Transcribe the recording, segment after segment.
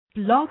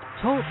Blog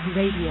Talk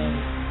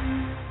Radio.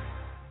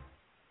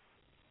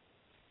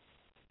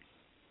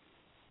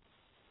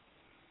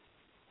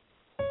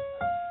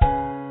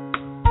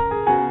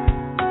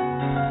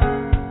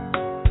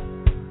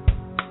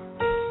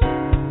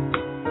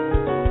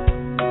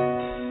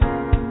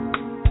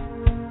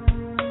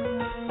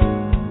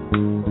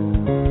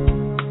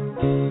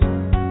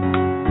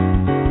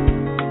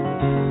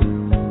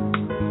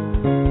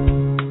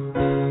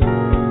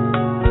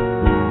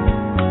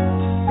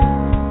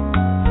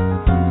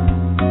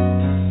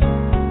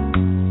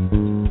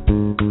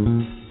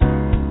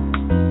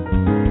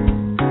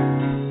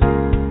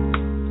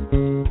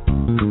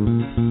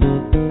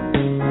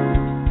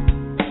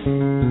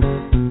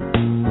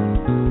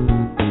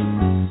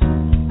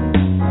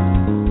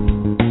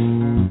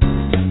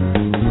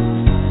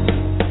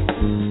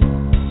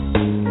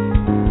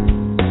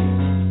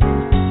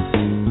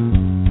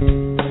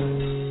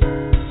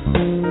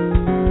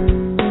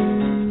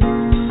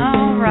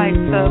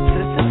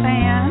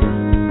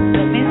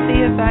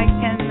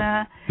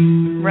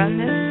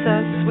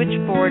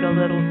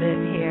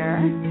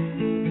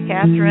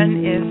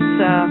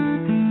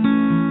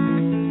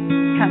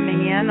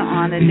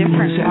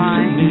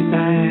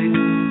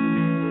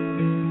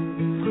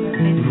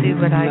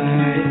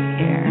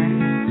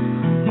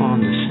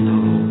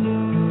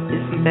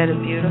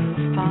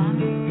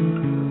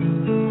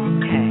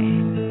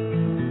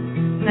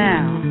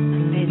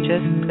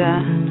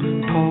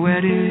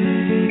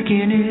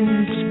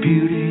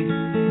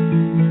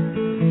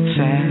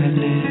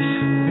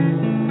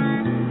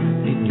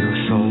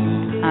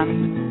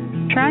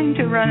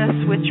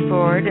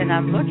 And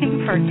I'm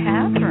looking for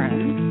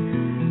Catherine.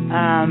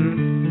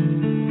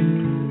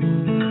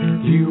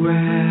 You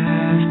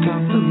asked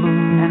of the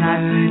moon, and I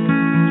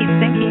keep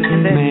thinking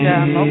that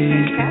I'm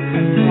opening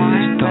Catherine's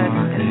line, but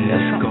it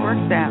doesn't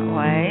work that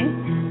way.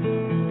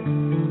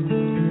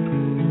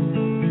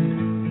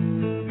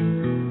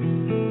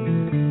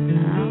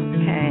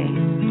 Okay.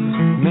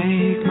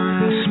 Make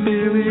my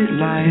spirit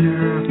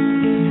lighter.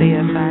 See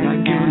if I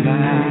like can. Your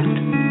light.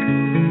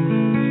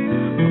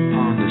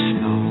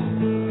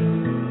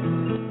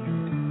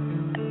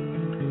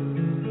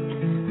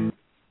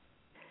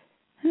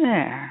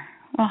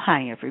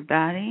 Hi,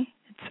 everybody.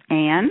 It's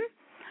Ann.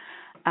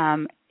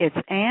 It's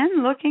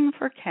Ann looking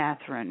for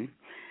Catherine.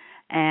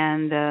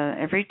 And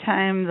every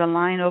time the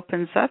line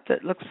opens up,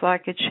 it looks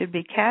like it should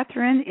be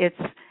Catherine. Is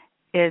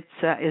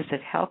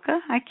it Helka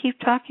I keep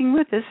talking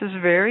with? This is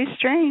very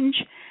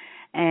strange.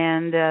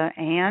 And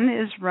Ann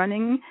is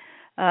running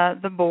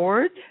the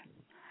board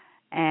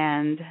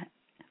and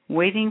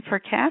waiting for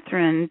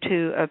Catherine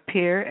to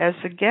appear as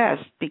a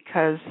guest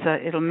because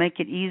it'll make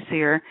it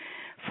easier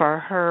for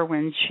her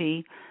when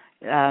she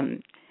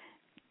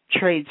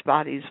trades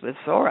bodies with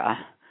Zorra,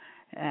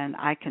 and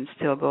I can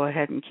still go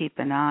ahead and keep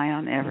an eye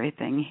on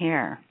everything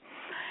here.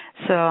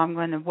 So I'm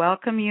going to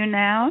welcome you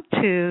now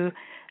to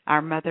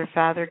our Mother,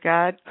 Father,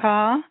 God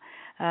call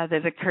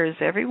that occurs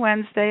every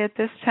Wednesday at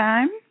this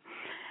time,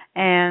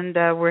 and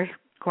we're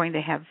going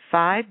to have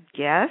 5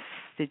 guests.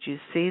 Did you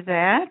see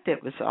that?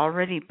 It was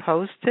already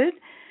posted.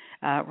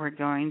 We're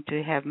going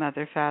to have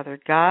Mother, Father,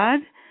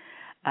 God.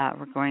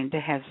 We're going to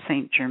have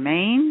Saint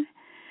Germain.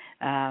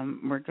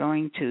 We're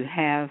going to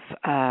have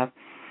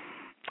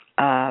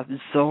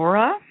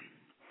Zorra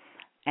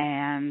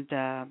and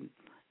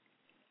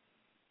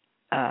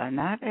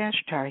not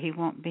Ashtar. He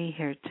won't be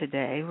here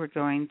today. We're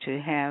going to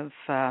have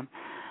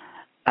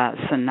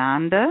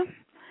Sananda.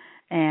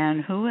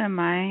 And who am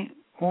I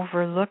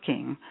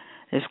overlooking?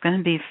 There's going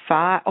to be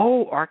 5.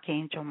 Oh,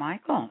 Archangel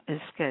Michael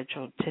is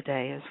scheduled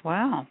today as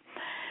well.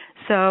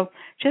 So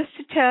just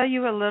to tell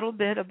you a little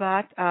bit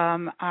about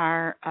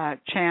our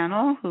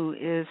channel, who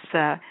is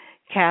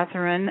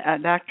Catherine,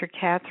 Dr.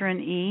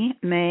 Catherine E.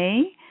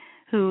 May,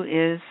 who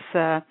is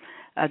a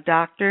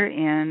doctor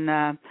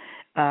in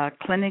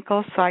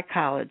clinical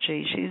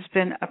psychology. She's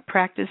been a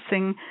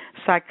practicing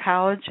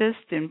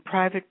psychologist in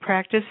private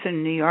practice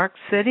in New York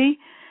City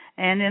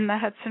and in the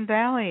Hudson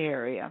Valley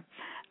area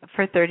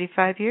for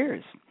 35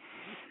 years.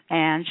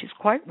 And she's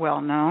quite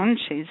well known.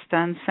 She's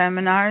done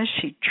seminars.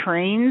 She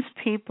trains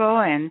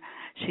people, and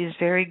she's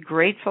very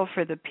grateful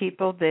for the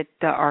people that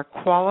are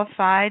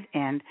qualified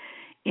and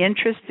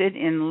interested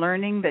in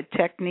learning the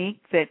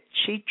technique that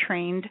she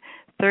trained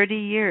 30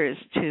 years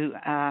to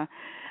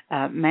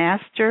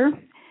master.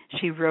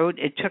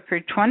 It took her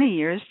 20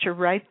 years to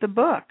write the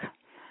book.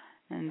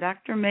 And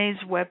Dr. May's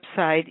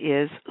website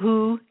is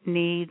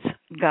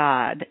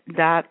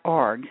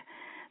whoneedsgod.org.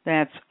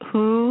 That's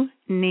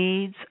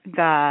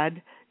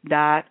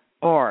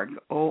whoneedsgod.org,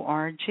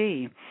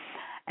 O-R-G.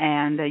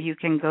 And you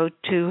can go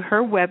to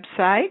her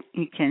website.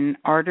 You can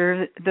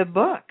order the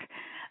book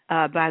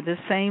by the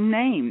same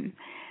name.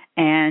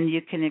 And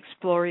you can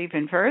explore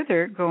even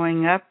further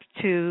going up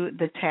to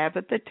the tab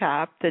at the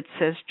top that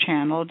says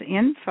Channeled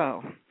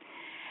Info.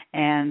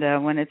 And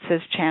when it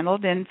says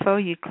Channeled Info,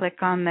 you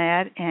click on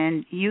that,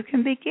 and you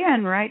can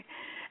begin right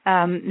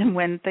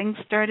when things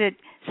started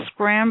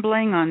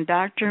scrambling on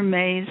Dr.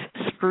 May's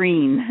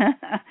screen,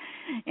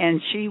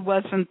 and she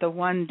wasn't the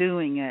one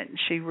doing it.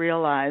 She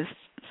realized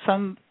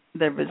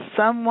there was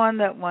someone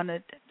that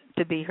wanted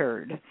to be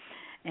heard,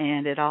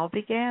 and it all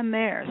began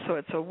there. So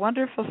it's a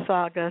wonderful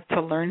saga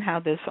to learn how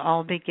this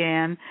all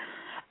began.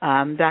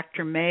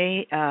 Dr.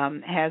 May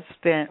has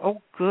been,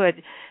 oh,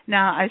 good.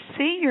 Now, I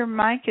see your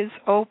mic is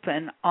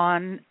open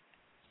on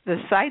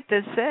the site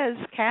that says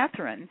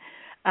Catherine.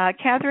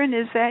 Catherine,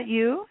 is that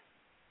you?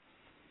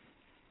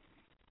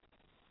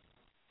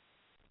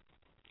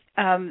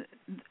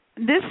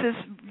 This is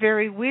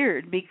very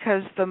weird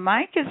because the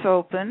mic is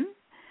open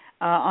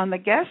on the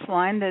guest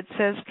line that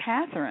says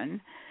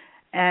Catherine.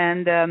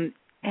 And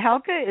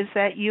Helga, is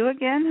that you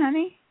again,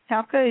 honey?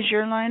 Helga, is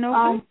your line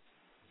open?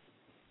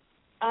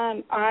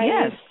 I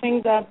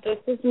think that this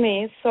is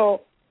me.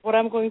 So what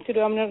I'm going to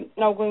do, I'm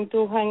now going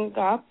to hang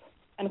up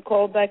and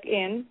call back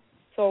in.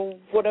 So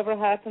whatever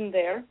happened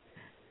there.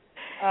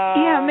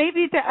 Yeah,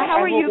 maybe.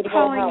 How are you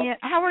calling in?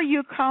 How are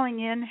you calling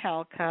in,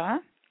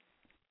 Helga?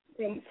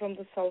 From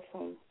the cell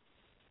phone.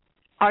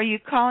 Are you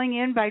calling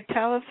in by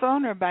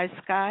telephone or by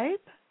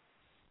Skype?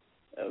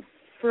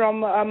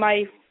 From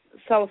my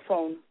cell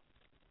phone.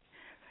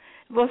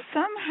 Well,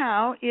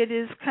 somehow it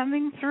is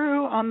coming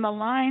through on the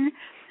line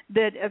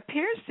that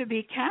appears to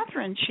be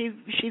Catherine.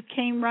 She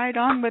came right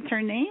on with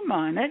her name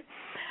on it.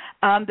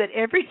 That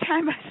every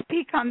time I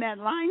speak on that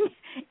line,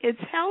 it's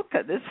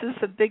Helga. This is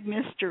a big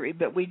mystery,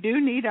 but we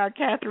do need our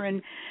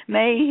Catherine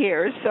May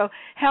here. So,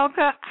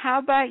 Helga, how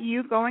about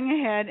you going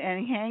ahead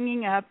and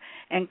hanging up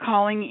and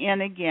calling in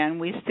again?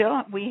 We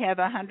have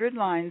 100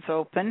 lines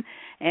open,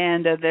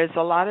 and there's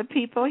a lot of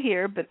people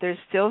here, but there's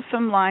still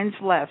some lines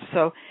left,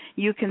 so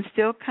you can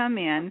still come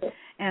in.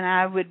 And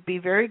I would be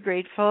very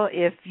grateful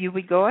if you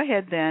would go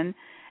ahead then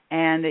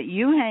and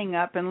you hang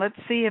up, and let's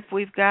see if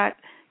we've got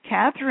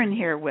Catherine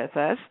here with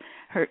us.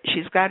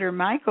 She's got her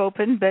mic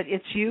open, but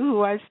it's you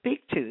who I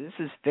speak to. This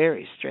is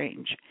very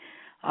strange.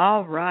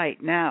 All right,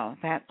 now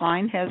that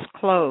line has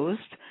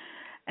closed.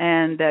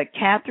 And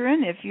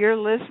Catherine, if you're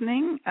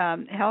listening,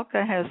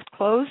 Helga has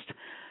closed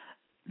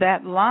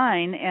that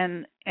line,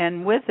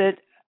 and with it,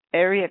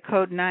 area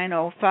code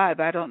 905.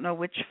 I don't know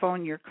which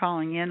phone you're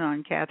calling in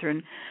on,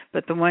 Catherine,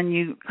 but the one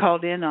you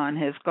called in on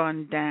has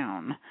gone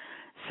down.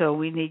 So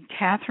we need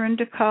Catherine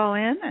to call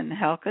in and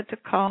Helga to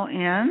call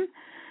in.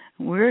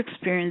 We're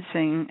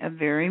experiencing a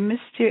very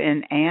mysterious,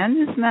 and Ann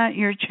is not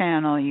your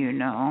channel, you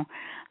know.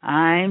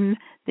 I'm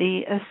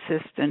the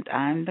assistant.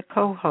 I'm the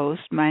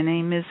co-host. My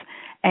name is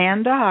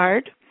Ann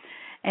DeHart,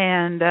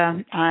 and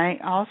I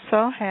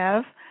also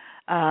have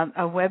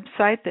a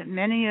website that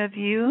many of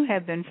you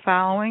have been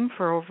following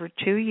for over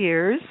 2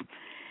 years,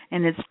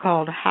 and it's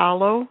called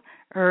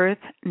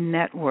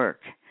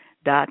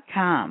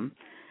HollowEarthNetwork.com.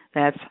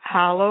 That's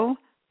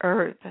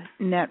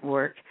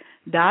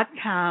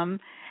HollowEarthNetwork.com.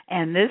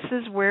 And this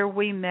is where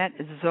we met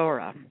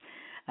Zorra.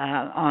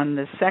 On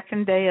the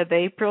second day of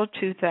April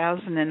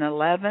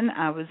 2011,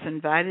 I was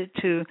invited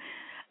to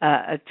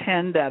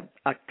attend a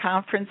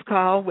conference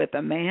call with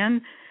a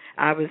man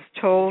I was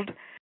told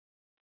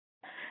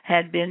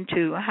had been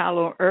to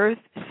Hollow Earth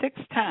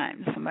 6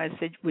 times. Somebody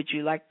said, would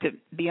you like to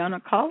be on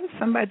a call with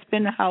somebody that's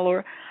been to Hollow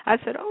Earth? I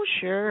said, oh,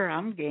 sure,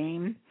 I'm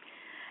game.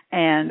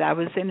 And I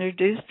was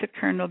introduced to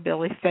Colonel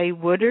Billy Fay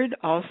Woodard,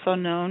 also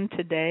known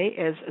today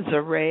as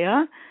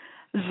Zorra's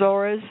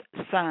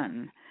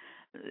son.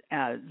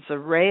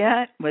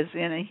 Zorra was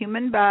in a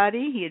human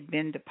body. He had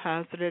been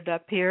deposited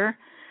up here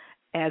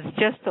as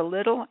just a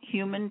little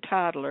human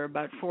toddler,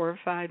 about 4 or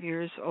 5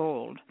 years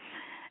old.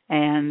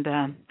 And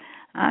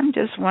I'm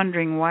just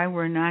wondering why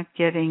we're not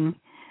getting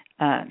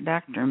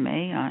Dr.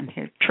 May on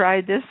here.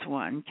 Try this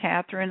one.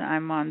 Catherine,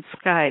 I'm on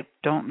Skype.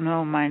 Don't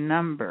know my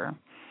number.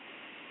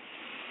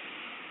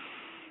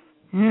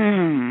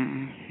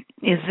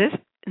 Is this,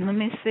 let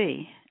me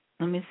see.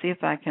 Let me see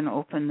if I can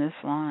open this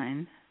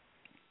line.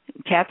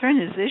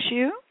 Catherine, is this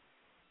you?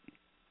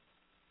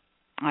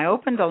 I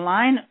opened a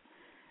line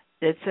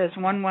that says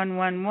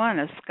 1111,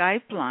 a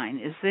Skype line.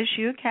 Is this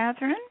you,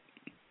 Catherine?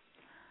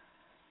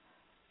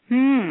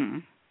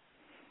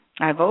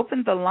 I've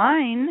opened the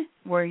line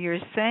where you're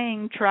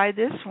saying, try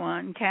this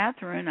one,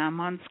 Catherine, I'm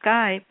on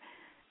Skype,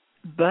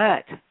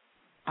 but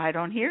I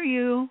don't hear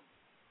you.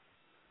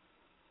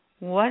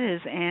 What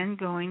is Ann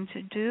going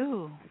to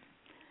do?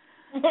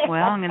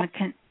 Well, I'm going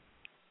to...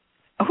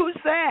 Who's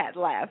that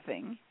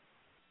laughing?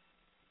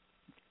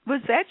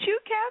 Was that you,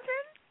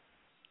 Catherine?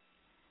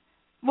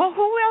 Well,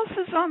 who else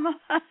is on the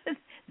line?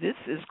 This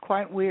is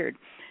quite weird.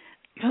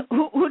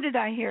 Who did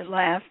I hear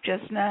laugh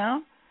just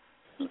now?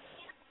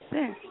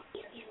 There.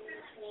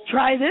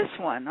 Try this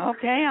one.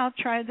 Okay, I'll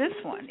try this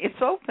one. It's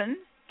open.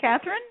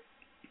 Catherine?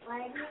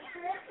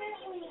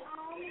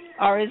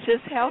 Or is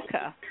this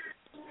Helga?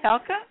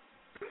 Helga?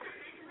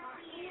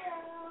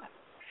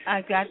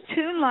 I've got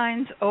 2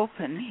 lines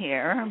open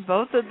here,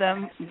 both of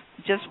them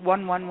just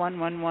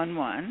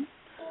 111111.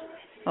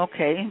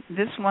 Okay,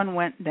 this one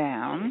went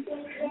down,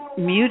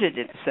 muted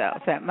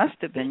itself. That must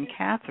have been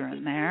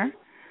Catherine there.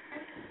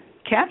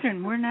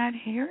 Catherine, we're not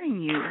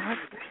hearing you.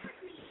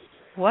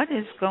 What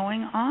is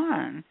going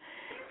on?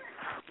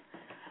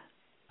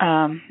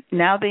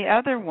 Now the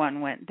other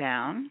one went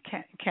down.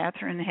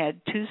 Catherine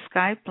had 2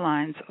 Skype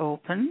lines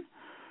open.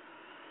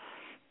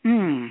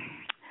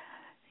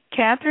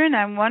 Catherine,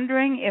 I'm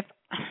wondering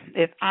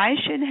if I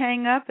should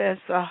hang up as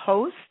a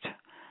host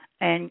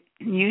and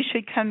you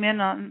should come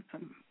in on,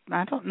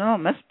 I don't know, it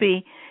must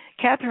be,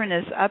 Catherine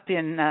is up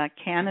in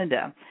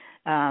Canada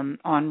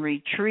on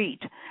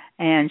retreat,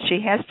 and she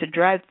has to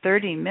drive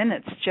 30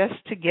 minutes just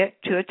to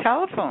get to a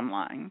telephone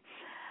line.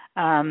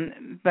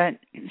 But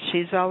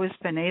she's always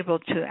been able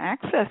to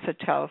access a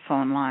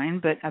telephone line,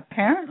 but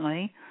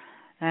apparently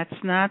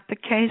that's not the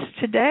case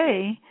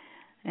today.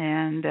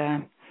 And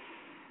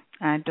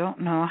I don't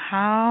know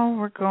how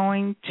we're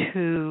going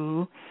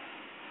to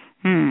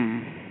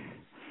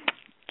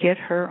get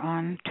her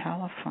on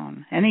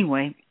telephone.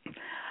 Anyway,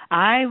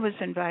 I was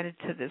invited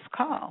to this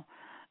call.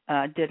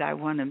 Did I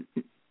want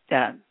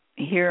to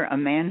hear a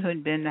man who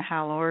had been to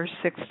Hallor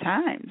 6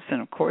 times?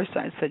 And, of course,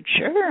 I said,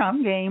 sure,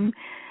 I'm game.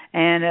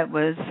 And it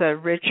was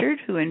Richard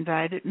who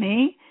invited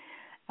me,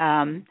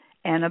 and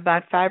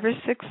about 5 or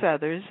 6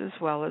 others, as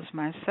well as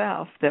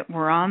myself, that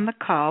were on the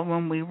call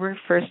when we were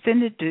first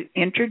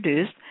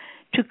introduced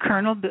to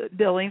Colonel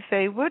Billy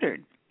Fay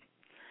Woodard.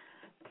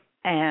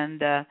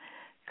 And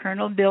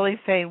Colonel Billy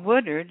Fay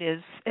Woodard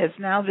has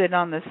now been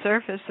on the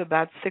surface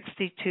about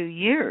 62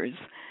 years.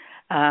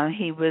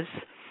 He was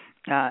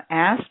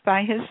asked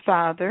by his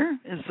father,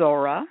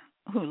 Zorra,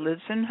 who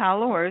lives in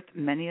Hollow Earth.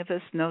 Many of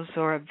us know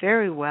Zorra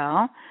very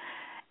well.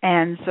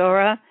 And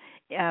Zorra,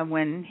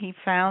 when he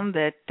found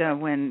that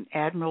when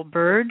Admiral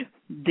Byrd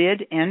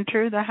did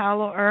enter the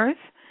Hollow Earth,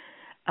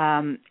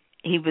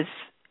 he was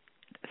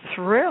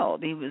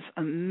thrilled. He was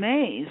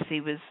amazed.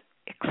 He was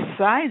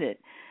excited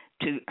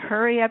to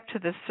hurry up to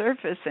the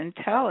surface and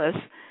tell us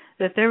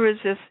that there was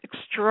this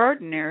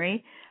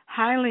extraordinary,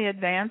 highly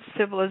advanced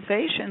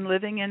civilization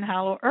living in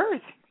Hollow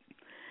Earth.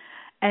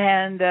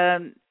 And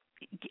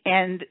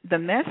the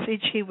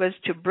message he was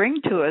to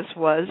bring to us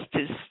was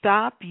to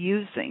stop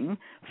using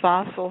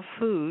fossil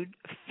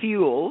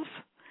fuels,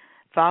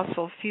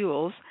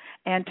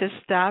 and to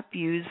stop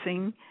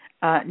using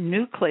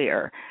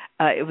nuclear.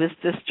 It was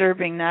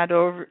disturbing not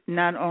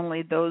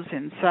only those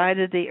inside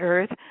of the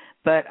Earth,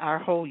 but our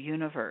whole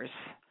universe.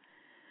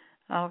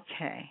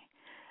 Okay.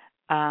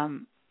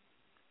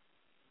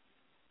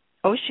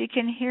 She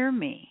can hear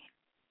me.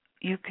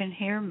 You can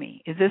hear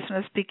me. This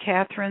must be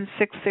Catherine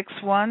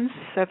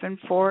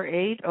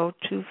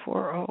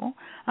 661-748-0240.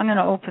 I'm going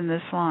to open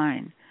this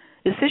line.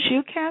 Is this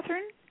you,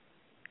 Catherine?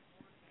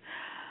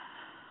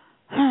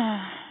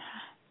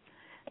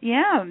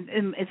 Yeah,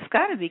 it's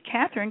got to be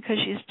Catherine because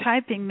she's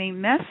typing me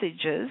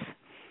messages,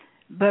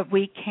 but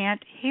we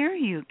can't hear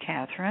you,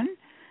 Catherine.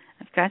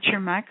 I've got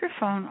your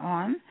microphone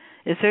on.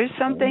 Is there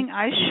something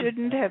I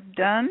shouldn't have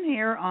done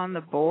here on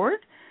the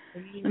board?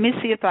 Let me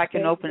see if I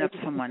can open up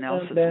someone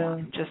else's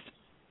line. Just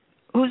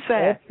who's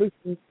that?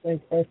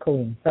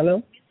 Echoing.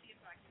 Hello?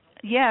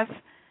 Yes.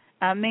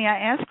 May I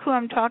ask who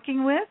I'm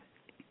talking with?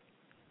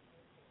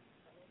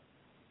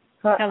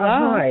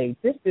 Hello? Hi.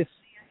 This is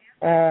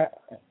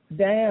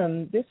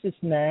Dan. This is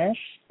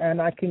Nash,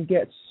 and I can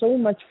get so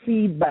much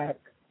feedback.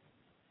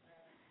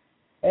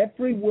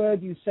 Every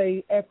word you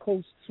say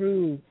echoes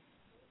through.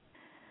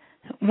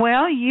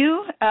 Well,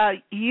 you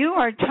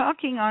are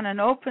talking on an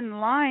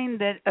open line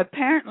that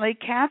apparently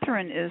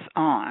Catherine is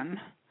on.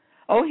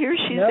 Oh, here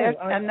she's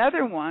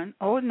another one.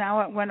 Oh,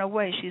 now it went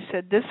away. She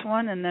said this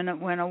one, and then it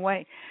went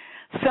away.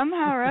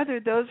 Somehow or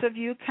other, those of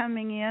you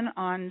coming in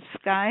on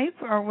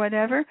Skype or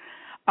whatever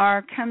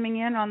are coming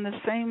in on the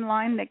same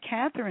line that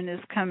Catherine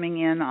is coming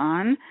in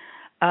on,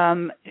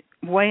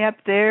 way up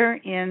there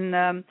in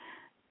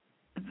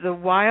the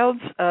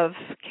wilds of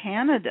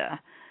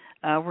Canada,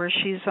 where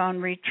she's on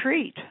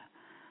retreat.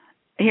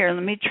 Here,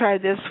 let me try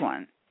this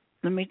one.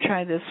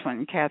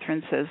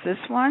 Catherine says this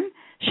one.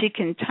 She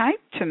can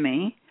type to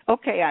me.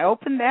 Okay, I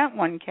opened that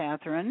one,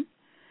 Catherine.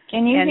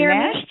 Can you hear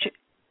me?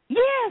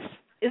 Yes.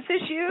 Is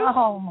this you?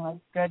 Oh, my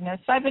goodness.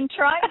 I've been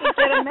trying to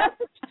get a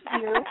message to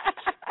you.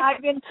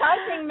 I've been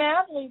typing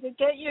madly to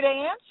get you to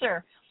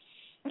answer.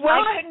 Well,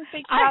 I couldn't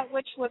figure out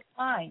which was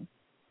mine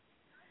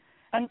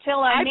until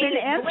I've been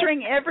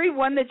answering every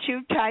one that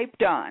you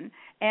typed on,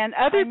 and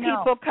other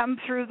people come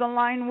through the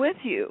line with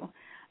you.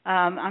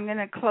 I'm going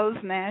to close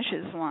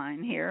Nash's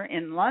line here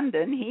in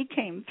London. He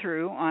came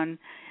through on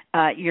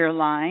your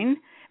line.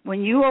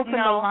 When you open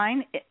the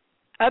line,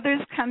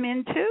 others come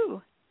in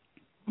too.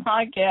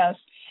 I guess.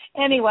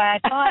 Anyway, I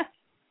thought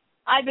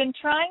I've been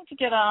trying to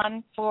get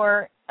on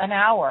for an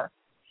hour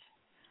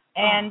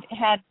and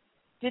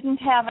didn't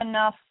have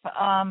enough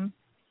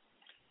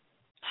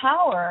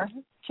power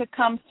to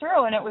come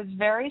through, and it was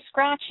very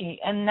scratchy.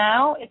 And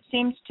now it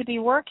seems to be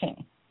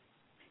working.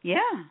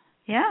 Yeah.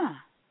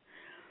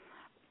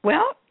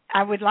 Well,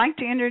 I would like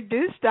to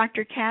introduce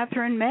Dr.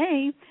 Catherine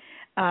May,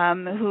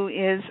 who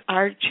is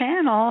our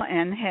channel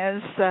and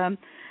has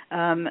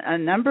a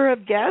number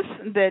of guests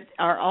that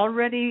are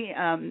already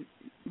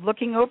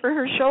looking over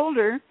her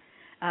shoulder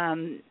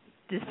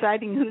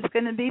deciding who's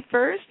going to be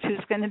first,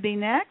 who's going to be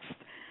next.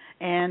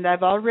 And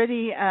I've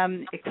already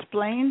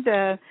explained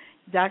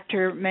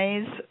Dr.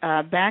 May's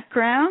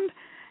background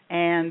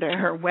and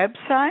her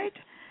website,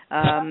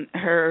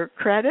 her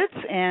credits.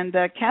 And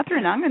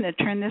Catherine, I'm going to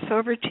turn this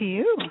over to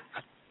you.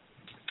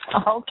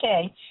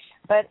 Okay,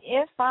 but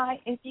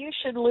if you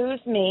should lose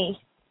me,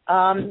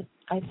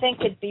 I think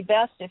it'd be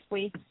best if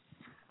we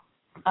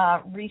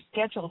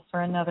reschedule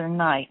for another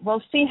night.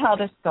 We'll see how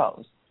this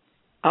goes.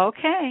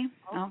 Okay.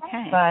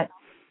 But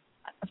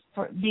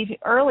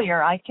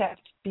earlier I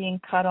kept being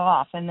cut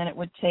off, and then it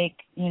would take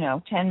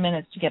 10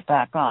 minutes to get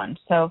back on.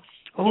 So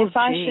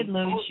I should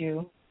lose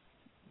you,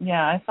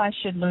 if I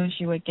should lose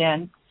you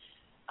again,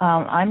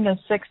 I'm the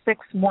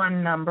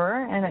 661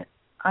 number, and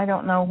I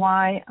don't know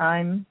why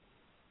I'm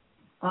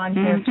on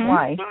here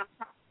twice.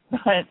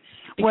 But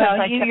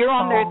you're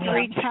on there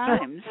 3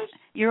 times.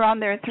 You're on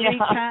there 3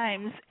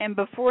 times, and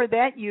before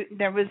that,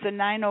 there was a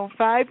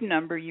 905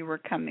 number you were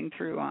coming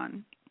through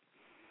on.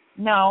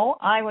 No,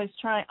 I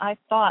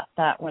thought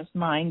that was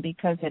mine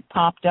because it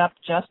popped up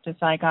just as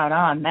I got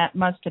on. That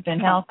must have been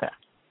Helka.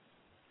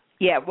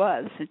 Yeah, it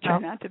was. It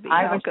turned out to be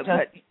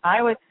Helka.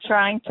 I was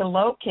trying to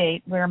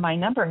locate where my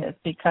number is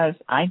because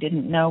I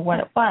didn't know what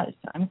it was.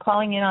 I'm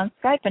calling in on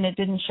Skype, and it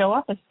didn't show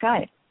up as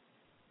Skype.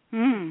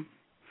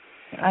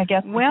 I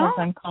guess because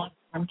I'm calling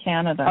from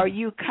Canada. Are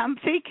you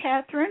comfy,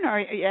 Catherine?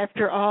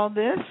 After all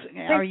this,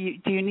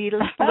 do you need a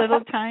little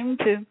time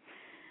to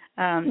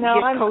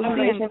get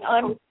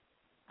cozy?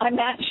 I'm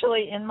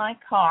actually in my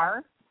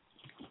car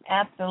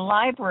at the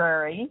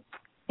library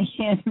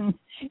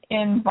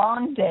in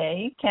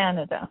Bombay,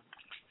 Canada,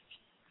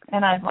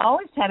 and I've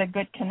always had a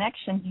good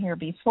connection here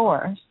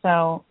before,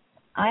 so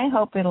I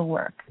hope it'll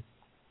work.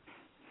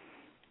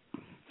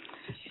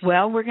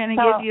 Well, we're going to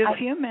give you a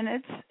few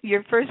minutes.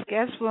 Your first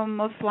guest will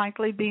most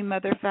likely be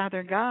Mother,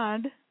 Father,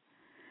 God.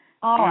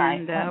 All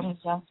right. Let me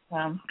just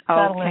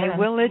okay,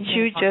 we'll let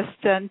you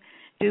just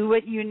do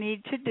what you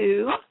need to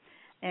do,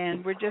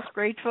 and we're just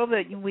grateful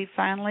that we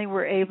finally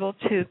were able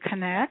to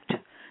connect,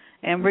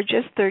 and we're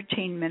just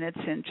 13 minutes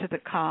into the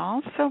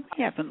call, so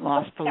we haven't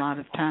lost a lot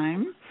of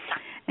time.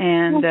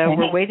 And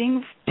we're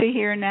waiting to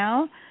hear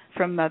now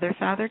from Mother,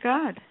 Father,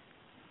 God.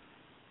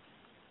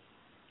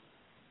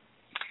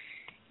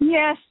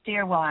 Yes,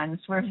 dear ones,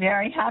 we're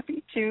very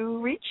happy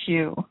to reach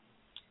you.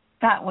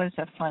 That was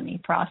a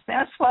funny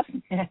process,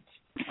 wasn't it?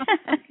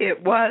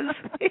 It was.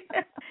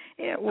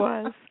 It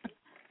was.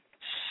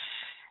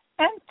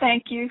 And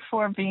thank you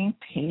for being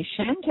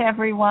patient,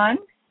 everyone.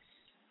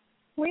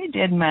 We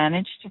did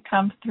manage to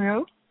come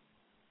through.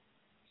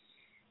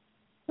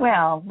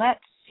 Well,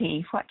 let's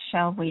see. What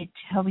shall we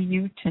tell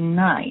you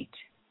tonight?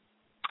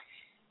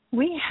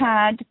 We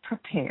had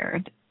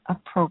prepared a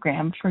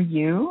program for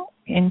you,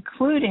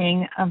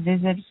 including a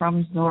visit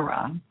from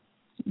Zorra.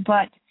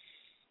 But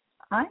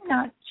I'm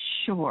not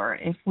sure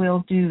if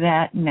we'll do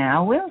that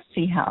now. We'll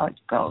see how it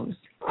goes.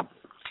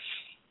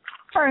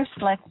 First,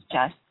 let's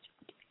just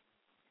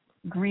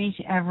greet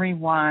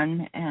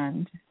everyone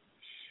and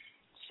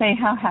say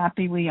how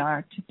happy we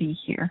are to be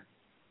here.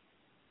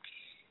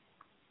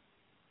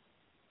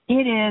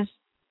 It is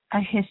a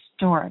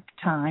historic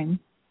time.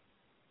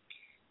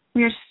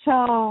 We're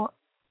so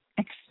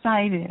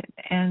excited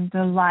and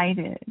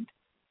delighted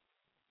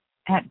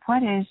at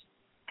what is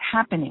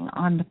happening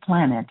on the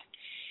planet.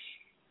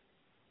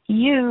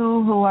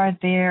 You who are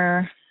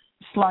there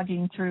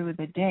slugging through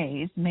the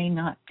days may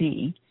not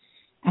be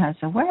as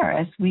aware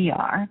as we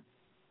are.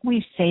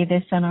 We say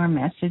this in our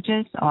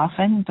messages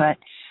often, but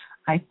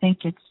I think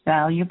it's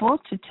valuable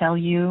to tell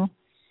you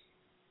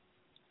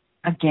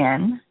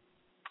again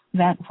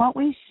that what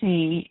we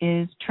see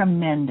is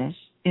tremendous.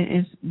 It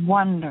is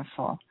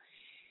wonderful.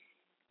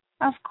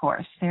 Of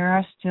course, there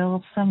are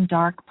still some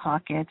dark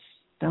pockets.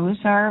 Those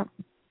are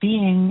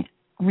being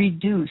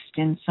reduced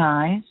in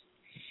size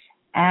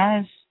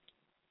as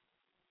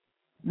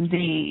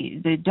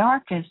the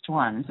darkest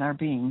ones are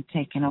being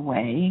taken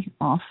away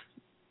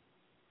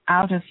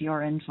out of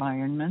your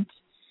environment.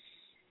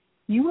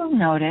 You will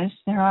notice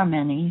there are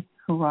many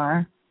who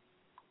are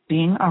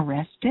being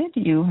arrested.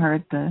 You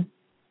heard the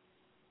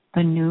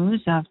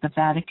news of the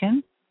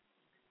Vatican,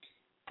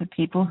 the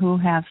people who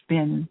have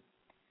been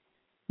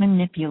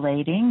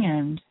manipulating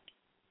and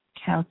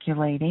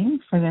calculating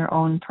for their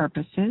own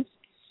purposes.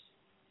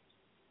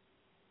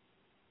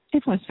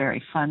 It was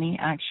very funny,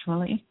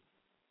 actually.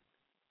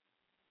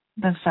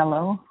 The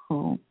fellow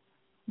who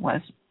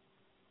was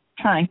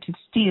trying to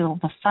steal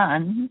the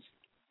funds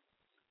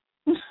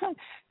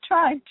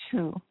tried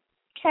to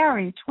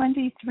carry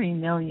 $23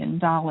 million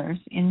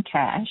in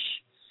cash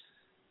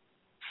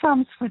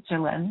from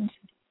Switzerland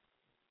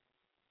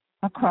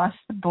across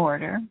the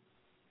border.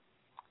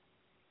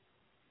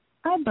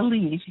 I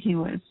believe he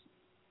was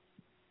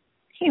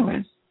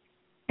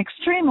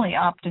extremely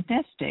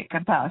optimistic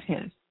about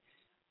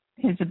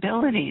his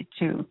ability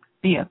to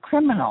be a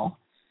criminal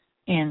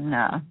in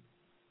a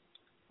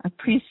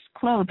priest's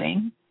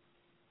clothing,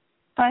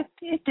 but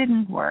it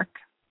didn't work.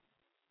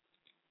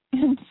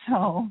 And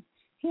so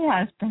he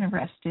has been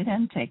arrested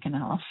and taken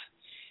off.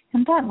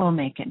 And that will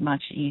make it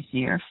much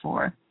easier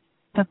for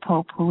the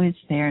Pope, who is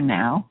there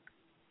now,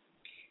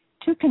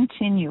 to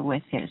continue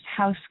with his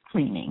house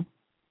cleaning.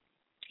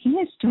 He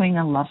is doing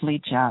a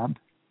lovely job,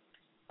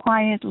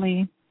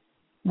 quietly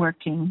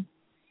working,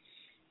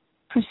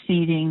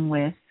 proceeding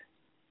with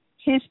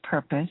his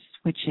purpose,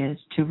 which is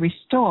to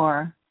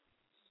restore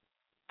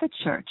the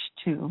church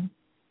to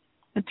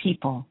the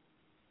people.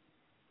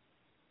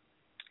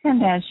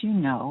 And as you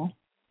know,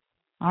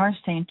 our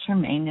Saint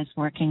Germain is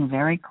working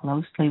very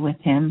closely with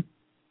him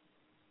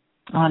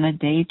on a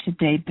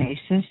day-to-day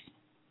basis,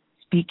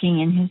 speaking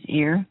in his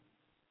ear.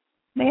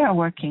 They are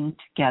working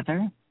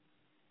together,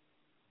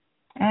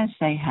 as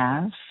they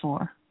have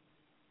for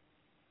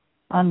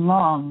a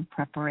long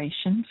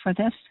preparation for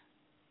this.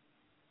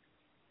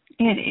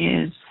 It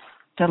is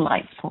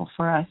delightful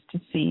for us to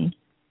see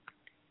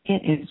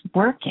it is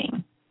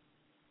working.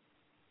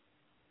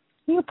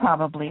 You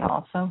probably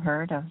also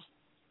heard of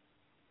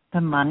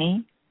the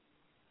money,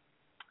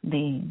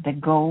 the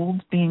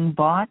gold being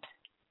bought.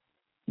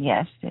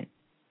 Yes, it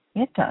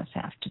does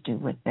have to do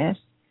with this.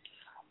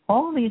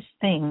 All these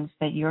things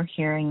that you're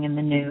hearing in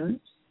the news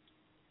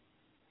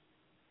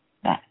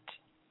that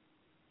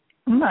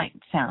might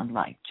sound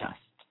like just,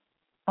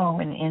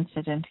 an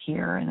incident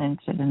here, an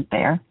incident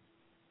there.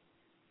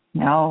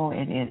 No,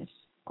 it is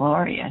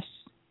glorious.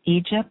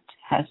 Egypt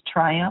has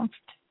triumphed.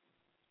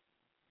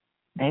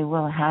 They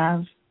will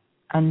have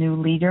a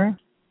new leader.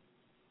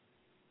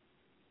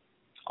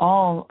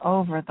 All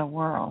over the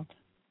world,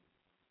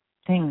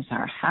 things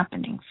are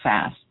happening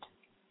fast.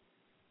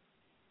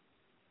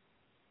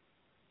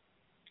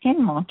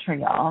 In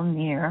Montreal,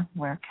 near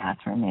where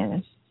Catherine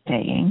is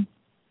staying,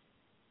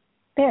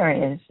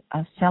 there is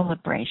a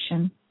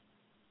celebration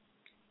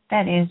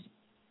that is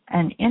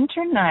an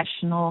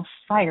international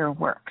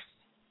fireworks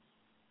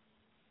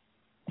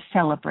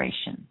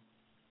celebration,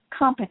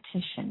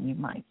 competition, you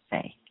might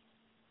say.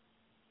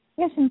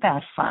 Isn't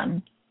that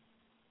fun?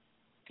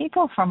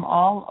 People from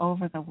all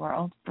over the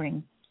world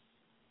bring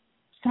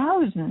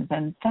thousands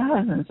and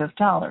thousands of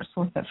dollars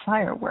worth of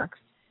fireworks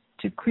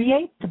to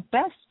create the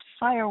best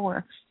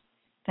fireworks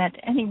that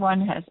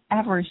anyone has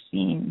ever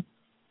seen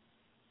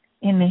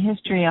in the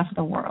history of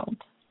the world.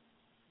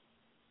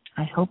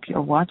 I hope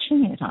you're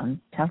watching it on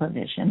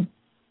television.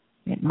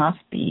 It must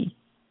be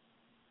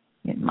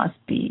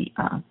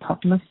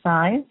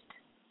publicized.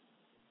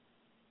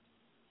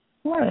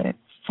 What a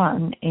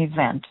fun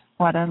event.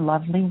 What a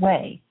lovely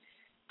way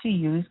to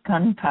use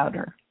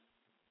gunpowder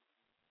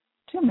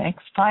to make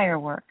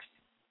fireworks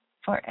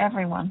for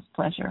everyone's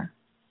pleasure.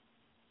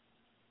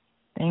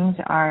 Things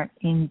are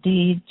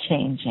indeed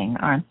changing,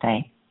 aren't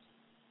they?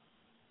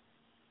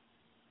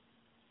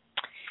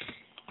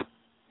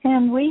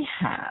 And we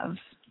have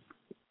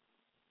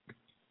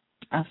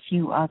a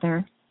few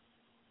other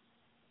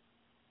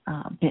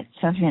bits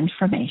of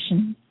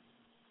information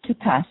to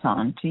pass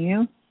on to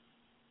you.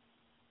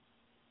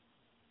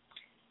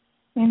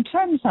 In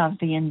terms of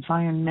the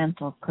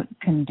environmental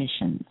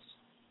conditions,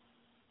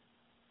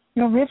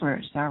 your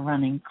rivers are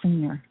running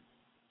cleaner.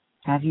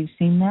 Have you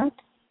seen that?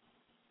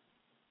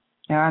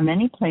 There are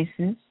many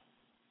places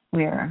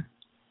where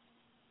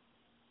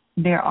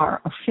there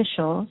are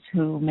officials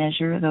who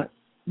measure the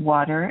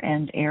water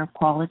and air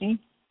quality.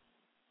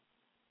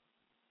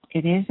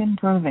 It is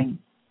improving.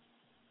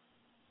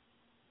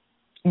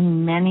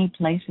 In many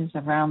places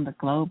around the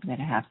globe that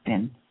have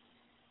been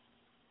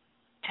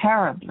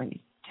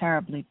terribly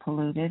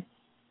polluted,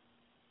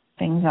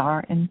 things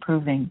are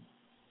improving.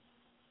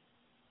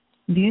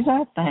 These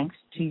are thanks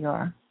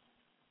to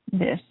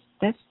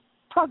this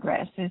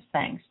progress is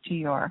thanks to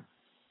your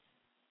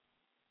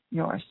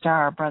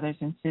star brothers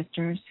and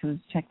sisters whose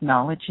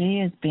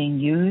technology is being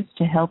used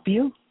to help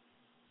you.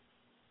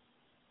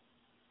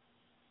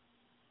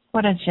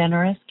 What a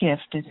generous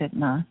gift, is it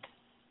not?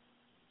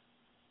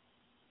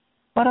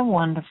 What a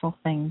wonderful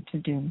thing to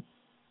do,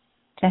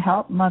 to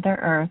help Mother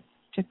Earth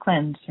to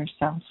cleanse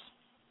herself.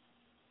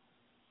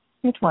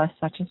 It was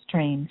such a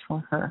strain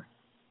for her.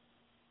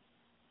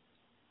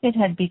 It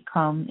had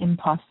become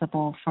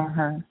impossible for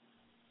her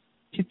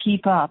to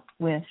keep up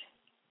with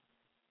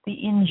the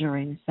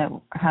injuries that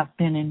have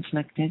been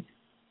inflicted.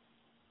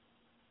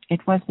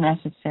 It was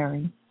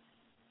necessary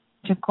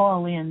to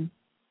call in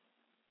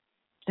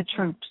the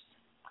troops,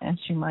 as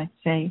you might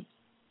say,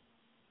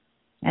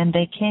 and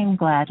they came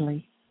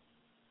gladly.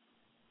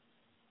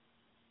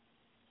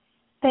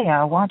 They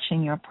are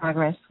watching your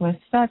progress with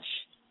such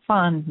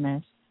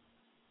fondness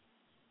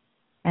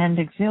and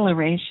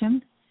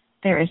exhilaration.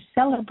 There is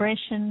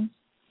celebration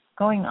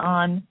going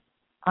on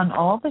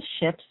all the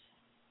ships.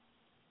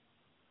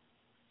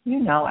 You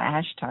know,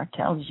 Ashtar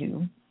tells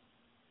you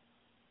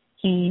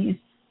he's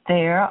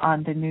there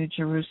on the New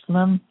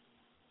Jerusalem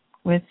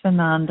with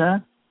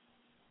Sananda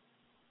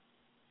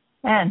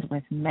and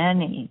with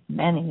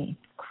many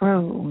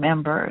crew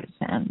members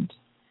and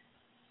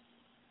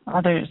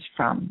others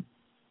from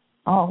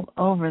all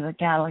over the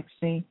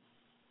galaxy.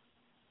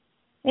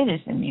 It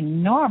is an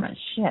enormous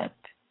ship.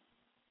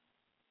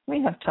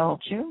 We have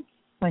told you,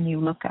 when you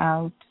look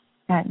out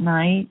at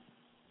night,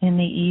 in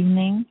the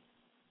evening,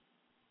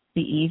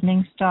 the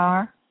evening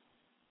star.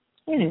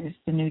 It is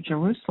the New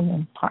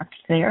Jerusalem parked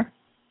there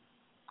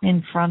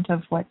in front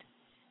of what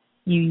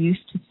you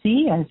used to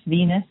see as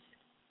Venus.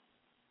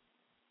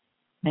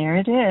 There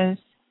it is.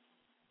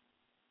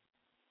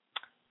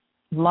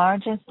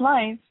 Large as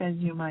life, as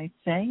you might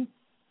say.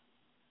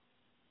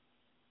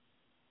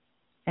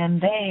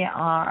 And they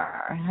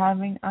are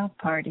having a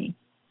party.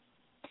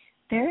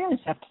 There is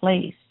a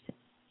place,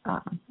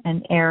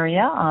 an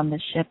area on the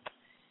ship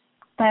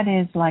that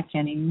is like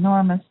an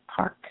enormous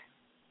park.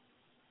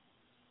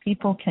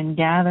 People can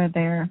gather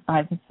there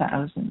by the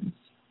thousands.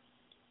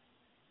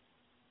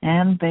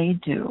 And they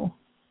do.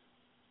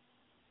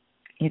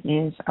 It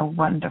is a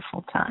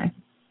wonderful time.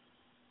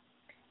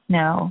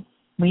 Now,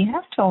 we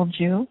have told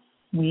you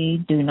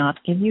we do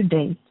not give you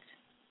dates.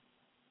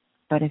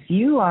 But if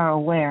you are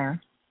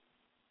aware,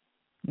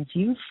 if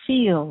you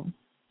feel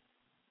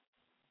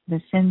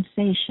the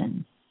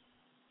sensation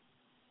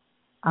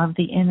of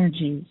the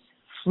energies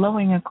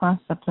flowing across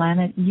the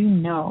planet, you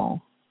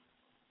know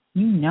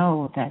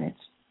that it's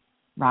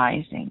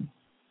rising.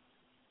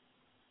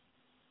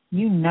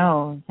 You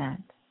know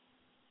that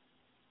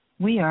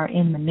we are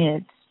in the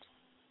midst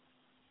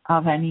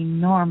of an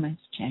enormous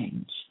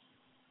change.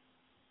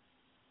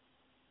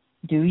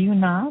 Do you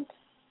not?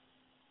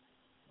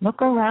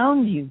 Look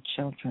around you,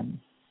 children.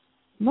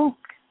 Look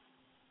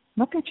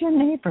at your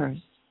neighbors.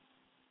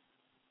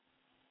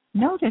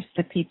 Notice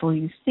the people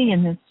you see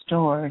in the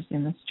stores,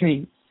 in the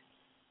streets.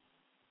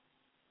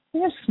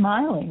 They're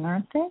smiling,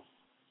 aren't they?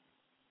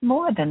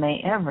 More than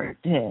they ever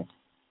did.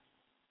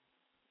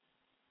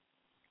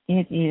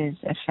 It is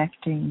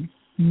affecting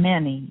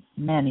many,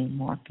 many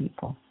more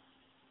people.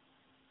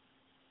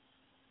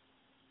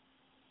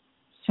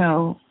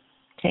 So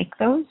take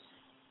those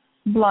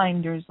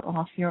blinders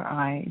off your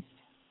eyes,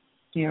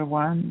 dear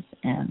ones,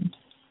 and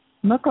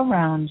look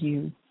around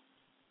you.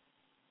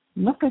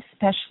 Look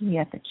especially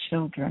at the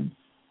children,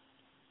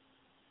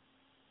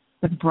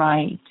 the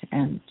bright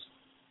and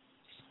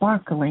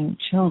sparkling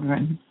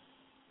children.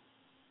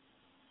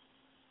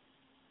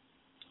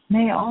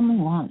 They only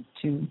want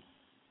to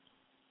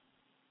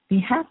be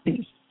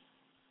happy,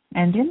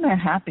 and in their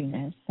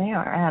happiness, they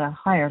are at a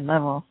higher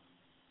level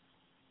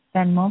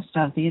than most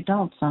of the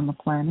adults on the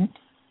planet.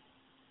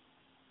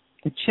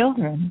 The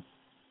children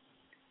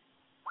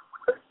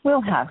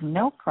will have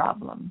no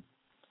problem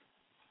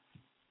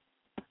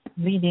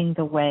leading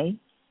the way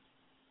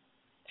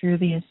through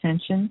the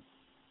ascension.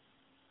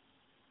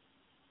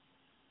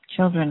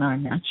 Children are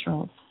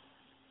naturals,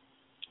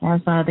 as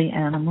are the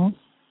animals.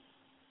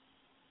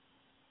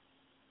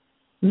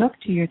 Look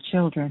to your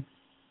children.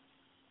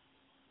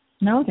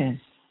 Notice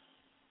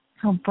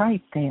how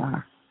bright they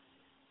are.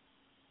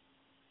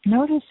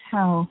 Notice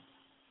how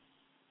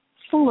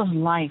full of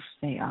life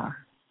they are.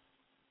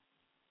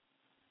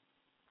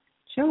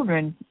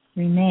 Children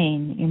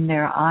remain in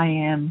their I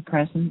am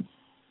presence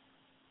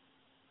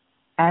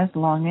as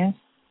long as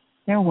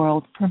their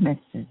world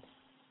permits it.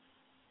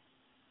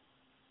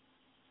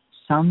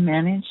 Some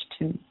manage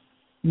to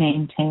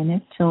maintain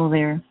it till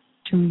they're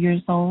 2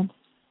 years old,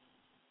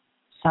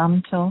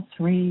 some till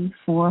 3,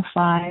 4,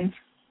 5,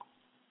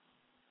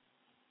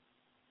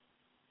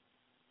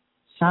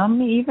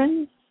 some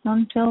even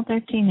until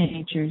they're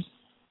teenagers.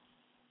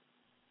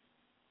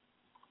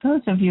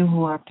 Those of you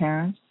who are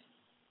parents,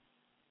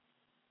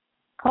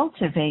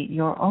 cultivate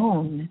your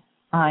own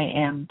I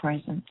am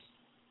presence.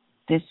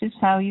 This is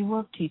how you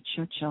will teach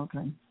your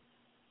children.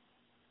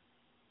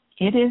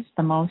 It is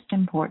the most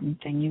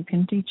important thing you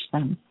can teach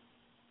them.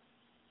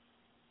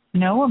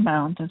 No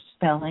amount of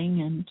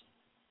spelling and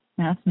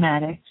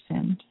mathematics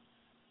and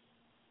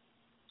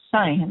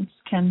science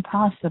can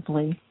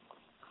possibly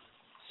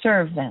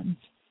serve them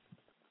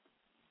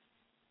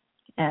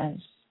as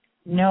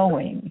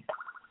knowing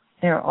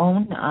their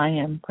own I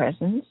am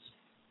presence,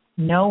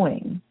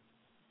 knowing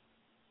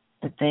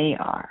that they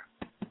are,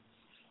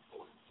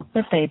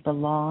 that they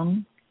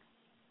belong,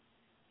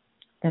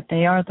 that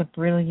they are the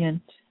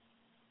brilliant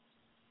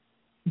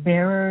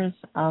bearers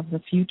of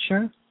the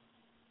future,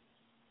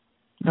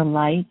 the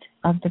light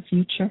of the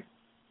future.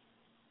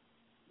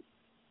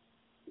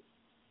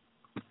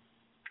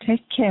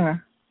 Take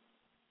care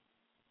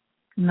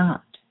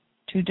not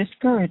to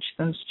discourage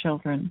those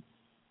children,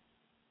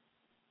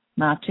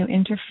 not to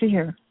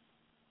interfere.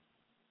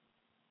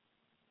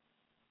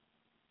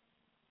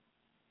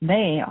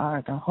 They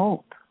are the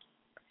hope.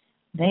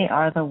 They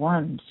are the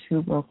ones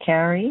who will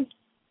carry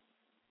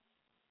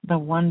the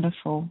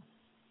wonderful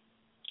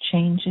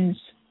changes,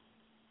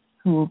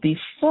 who will be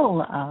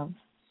full of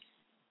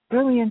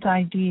brilliant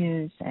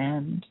ideas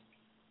and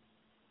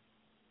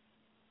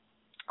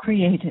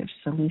creative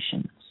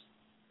solutions,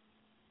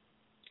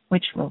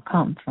 which will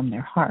come from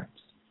their hearts.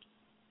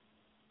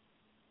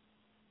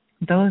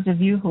 Those of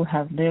you who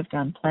have lived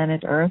on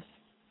planet Earth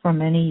for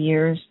many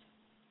years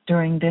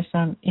during this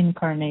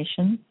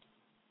incarnation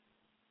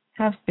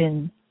have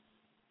been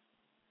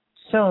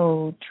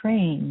so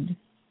trained,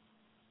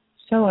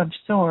 so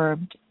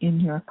absorbed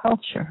in your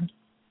culture,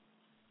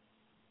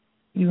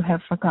 you have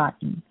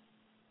forgotten.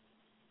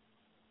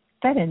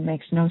 that it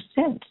makes no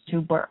sense to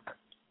work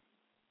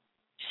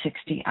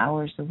 60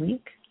 hours a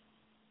week.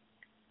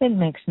 It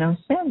makes no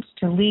sense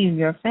to leave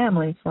your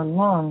family for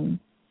long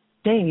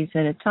days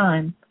at a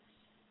time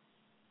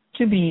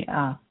to be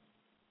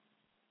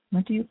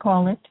what do you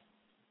call it?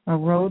 A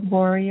road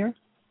warrior?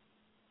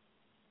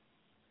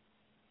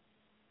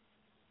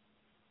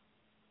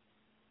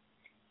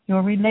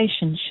 Your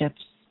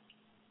relationships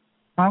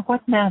are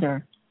what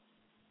matter.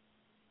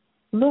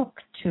 Look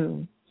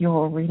to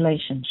your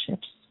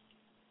relationships.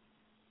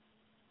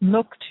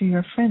 Look to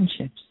your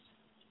friendships.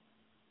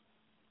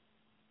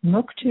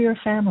 Look to your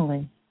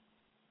family.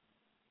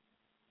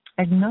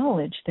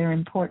 Acknowledge their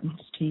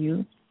importance to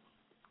you.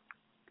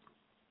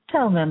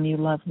 Tell them you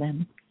love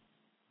them.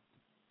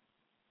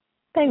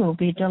 They will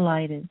be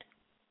delighted.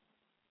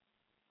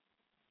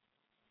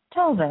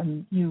 Tell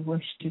them you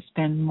wish to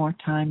spend more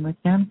time with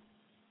them.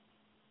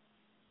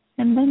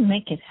 And then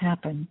make it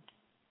happen.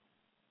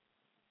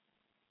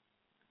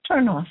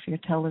 Turn off your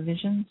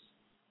televisions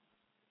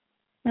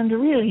and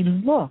really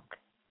look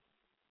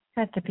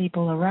at the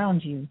people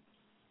around you.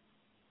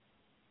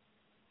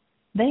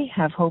 They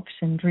have hopes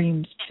and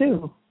dreams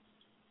too.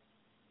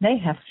 They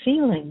have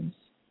feelings.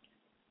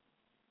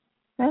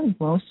 And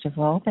most of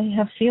all, they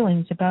have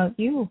feelings about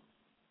you.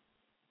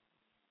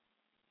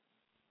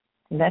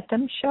 Let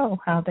them show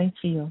how they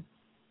feel.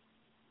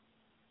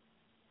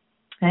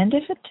 And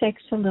if it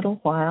takes a little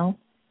while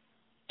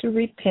to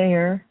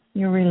repair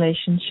your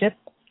relationship,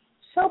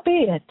 so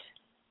be it.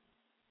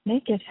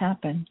 Make it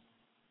happen.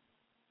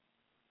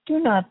 Do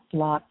not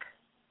block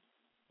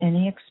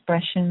any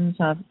expressions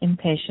of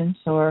impatience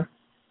or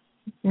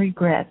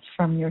regret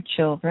from your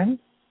children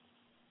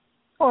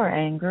or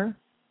anger.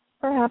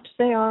 Perhaps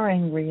they are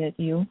angry at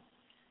you.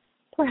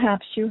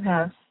 Perhaps you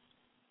have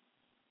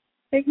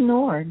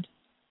ignored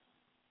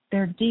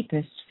their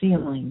deepest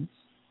feelings.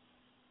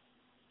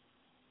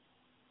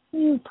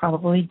 You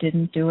probably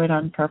didn't do it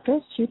on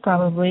purpose. You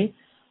probably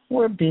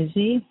were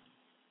busy.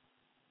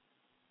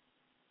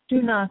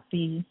 Do not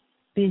be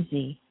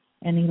busy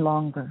any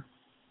longer.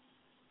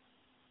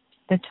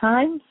 The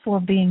time for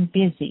being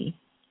busy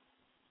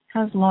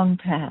has long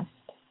passed.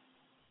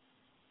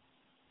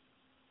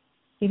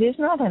 It is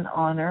not an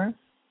honor.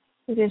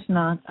 It is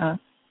not a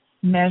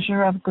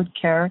measure of good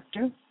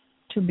character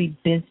to be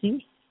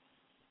busy.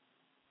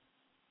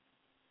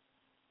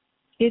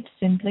 It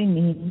simply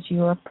means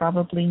you are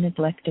probably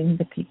neglecting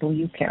the people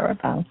you care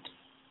about.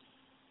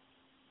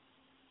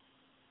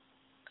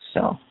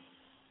 So,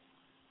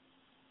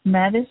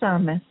 that is our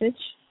message.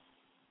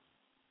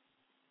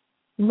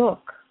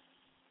 Look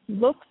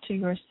to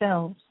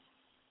yourselves.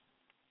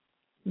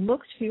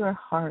 Look to your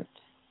heart.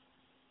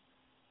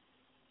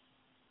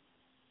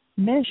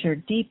 Measure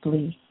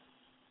deeply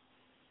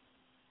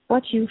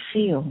what you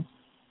feel.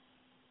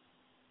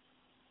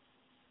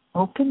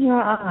 Open your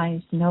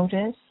eyes.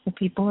 Notice the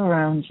people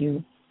around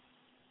you.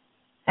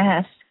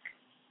 Ask,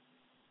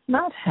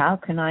 not how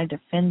can I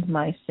defend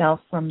myself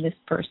from this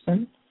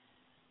person,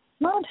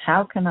 not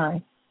how can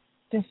I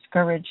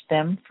discourage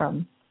them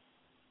from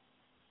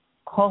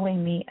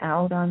calling me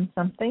out on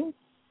something,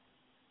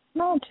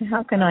 not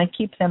how can I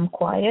keep them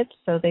quiet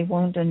so they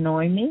won't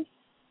annoy me.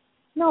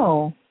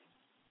 No.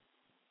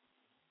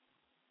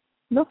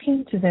 Look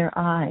into their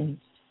eyes.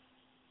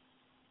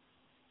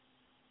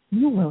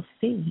 You will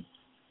see.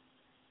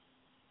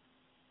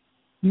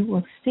 You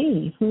will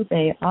see who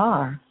they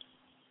are.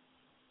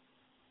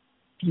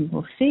 You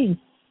will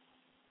see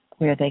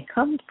where they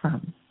come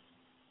from.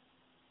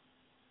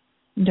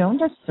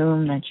 Don't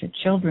assume that your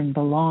children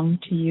belong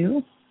to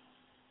you.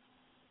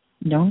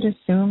 Don't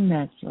assume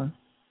that your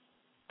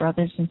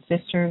brothers and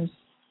sisters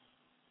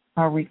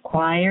are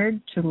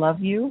required to love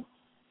you.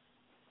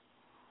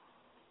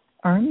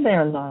 Earn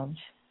their love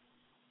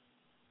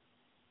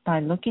by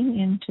looking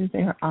into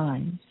their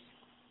eyes,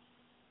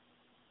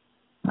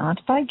 not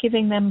by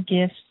giving them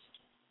gifts,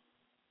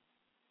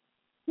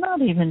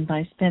 not even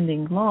by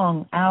spending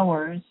long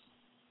hours.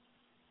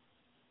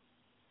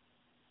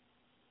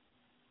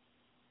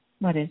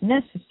 What is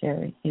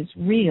necessary is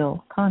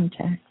real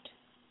contact,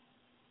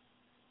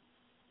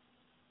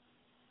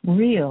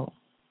 real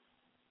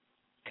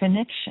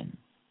connection.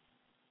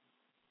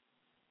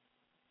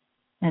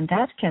 And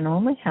that can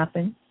only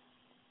happen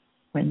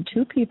when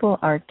two people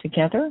are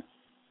together,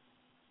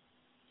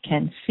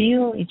 can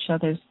feel each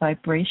other's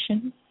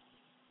vibration,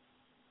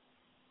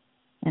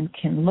 and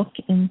can look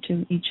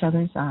into each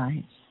other's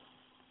eyes.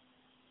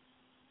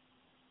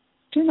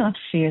 Do not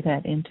fear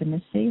that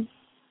intimacy.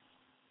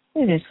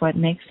 It is what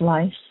makes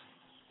life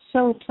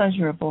so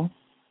pleasurable.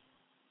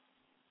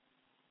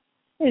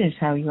 It is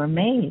how you are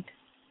made.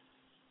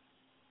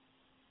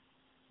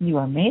 You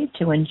are made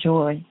to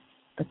enjoy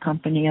the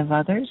company of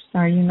others,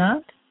 are you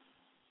not?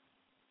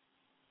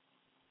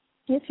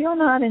 If you're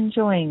not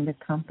enjoying the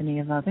company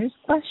of others,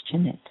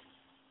 question it.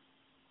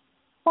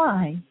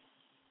 Why?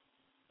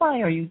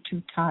 Why are you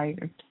too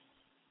tired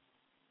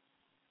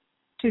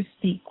to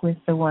speak with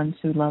the ones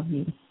who love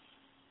you?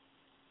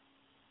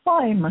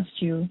 Why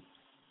must you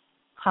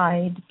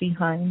hide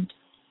behind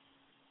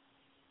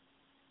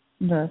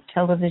the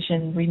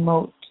television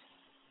remote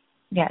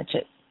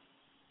gadget.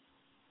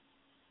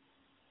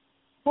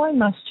 Why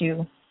must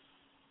you?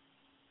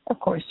 Of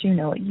course, you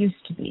know it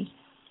used to be.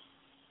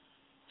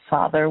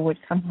 Father would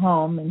come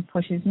home and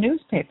put his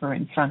newspaper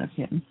in front of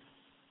him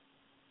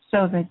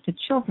so that the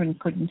children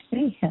couldn't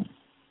see him,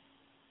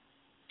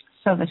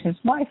 so that his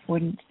wife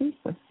wouldn't speak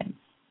with him.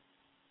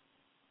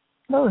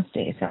 Those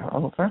days are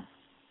over.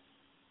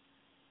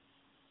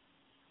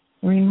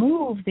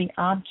 Remove the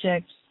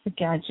objects, the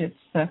gadgets,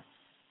 the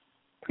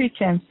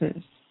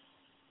pretenses,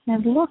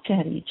 and look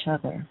at each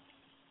other.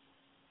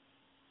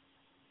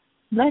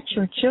 Let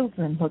your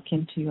children look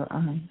into your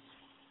eyes.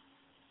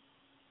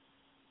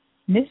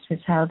 This is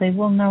how they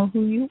will know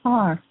who you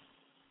are.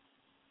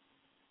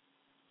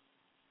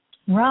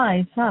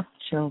 Rise up,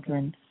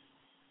 children.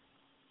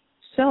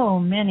 So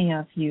many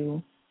of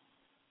you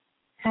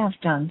have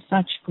done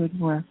such good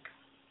work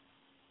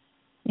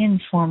in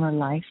former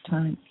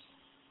lifetimes.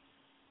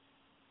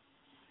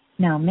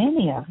 Now,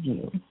 many of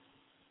you,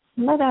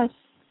 let us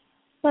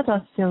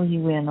fill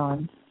you in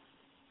on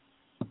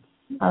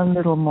a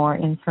little more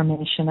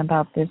information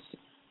about this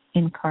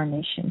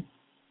incarnation.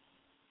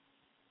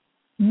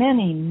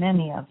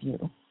 Many of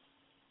you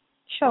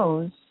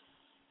chose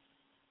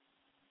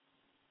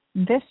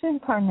this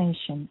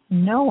incarnation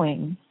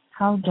knowing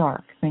how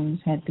dark things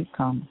had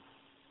become,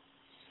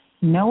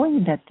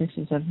 knowing that this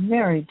is a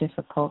very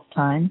difficult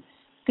time,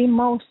 the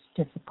most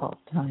difficult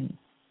time.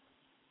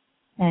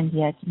 And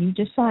yet you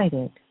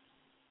decided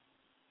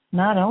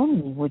not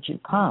only would you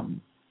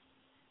come,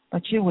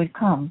 but you would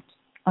come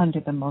under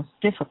the most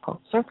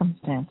difficult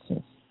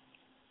circumstances.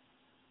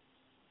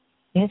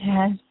 It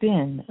has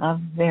been a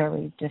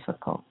very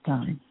difficult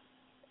time.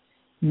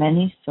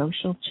 Many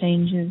social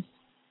changes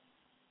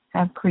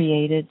have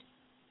created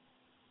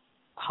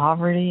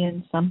poverty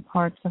in some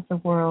parts of the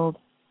world,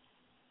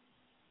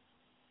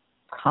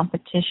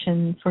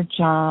 competition for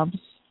jobs,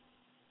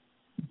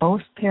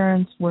 both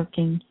parents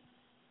working.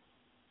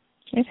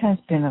 It has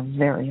been a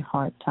very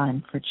hard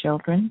time for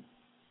children,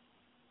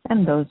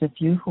 and those of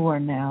you who are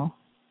now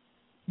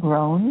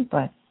grown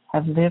but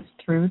have lived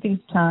through these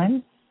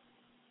times,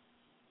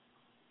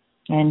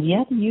 and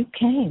yet you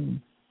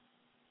came.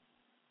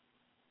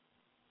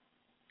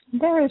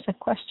 There is a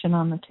question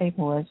on the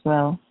table as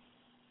well.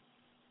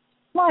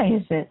 Why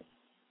is it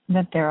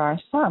that there are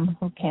some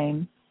who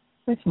came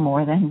with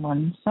more than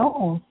one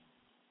soul?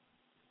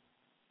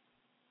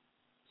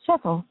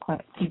 Several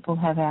people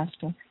have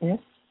asked us this.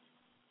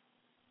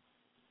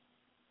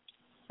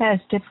 As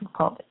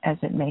difficult as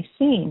it may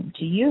seem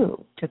to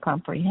you to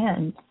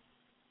comprehend,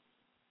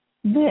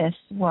 this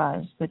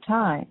was the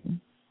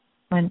time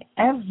when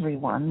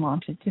everyone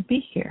wanted to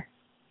be here.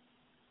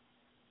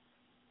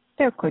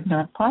 There could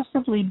not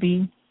possibly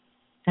be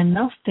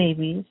enough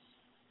babies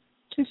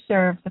to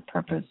serve the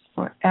purpose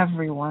for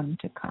everyone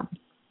to come.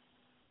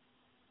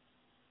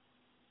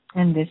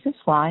 And this is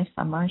why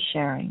some are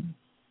sharing.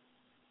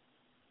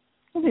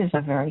 It is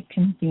a very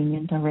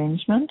convenient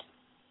arrangement,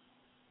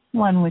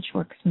 one which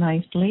works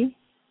nicely,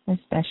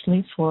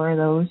 especially for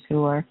those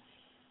who are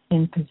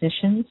in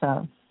positions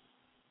of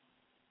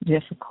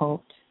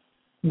difficult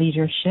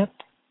leadership.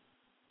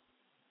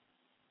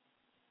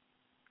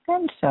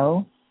 And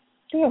so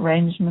the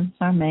arrangements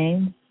are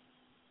made.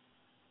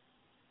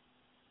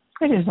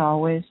 It is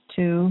always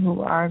two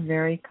who are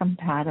very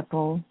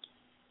compatible,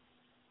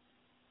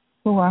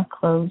 who are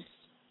close,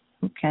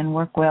 who can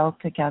work well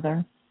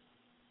together.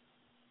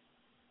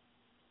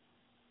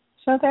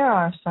 So there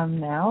are some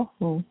now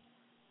who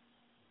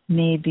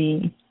may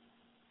be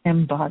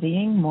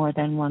embodying more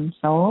than one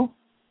soul.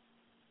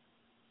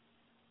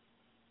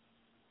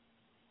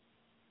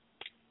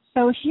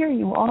 So here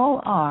you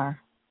all are,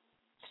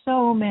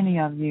 so many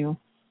of you,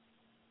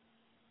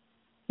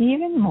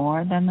 even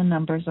more than the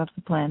numbers of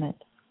the planet.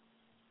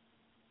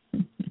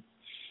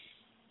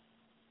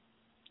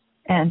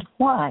 And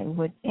why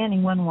would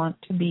anyone want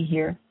to be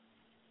here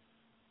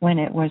when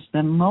it was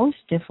the most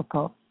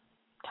difficult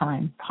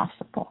time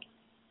possible?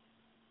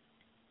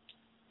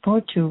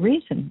 For two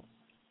reasons.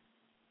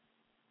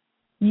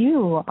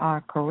 You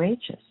are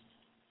courageous.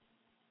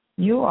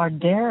 You are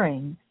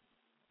daring.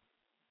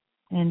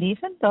 And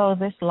even though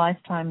this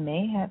lifetime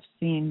may have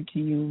seemed to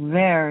you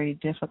very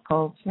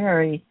difficult,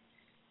 very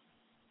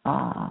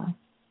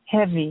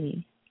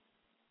heavy,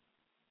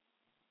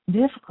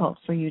 difficult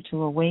for you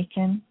to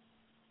awaken,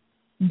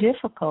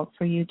 difficult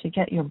for you to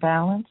get your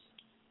balance,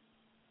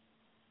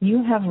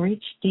 you have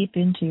reached deep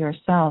into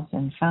yourselves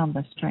and found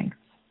the strength.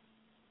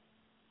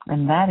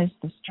 And that is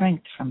the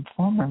strength from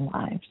former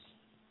lives.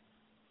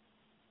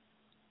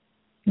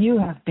 You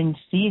have been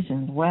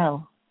seasoned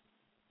well.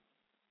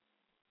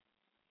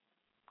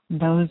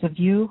 Those of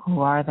you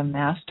who are the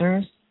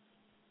masters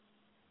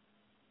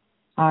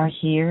are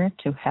here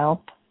to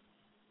help.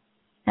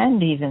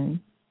 And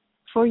even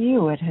for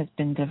you it has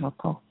been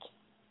difficult.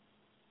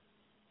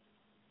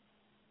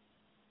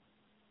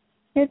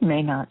 It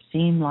may not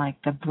seem like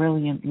the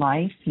brilliant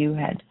life you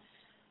had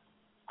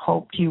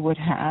hoped you would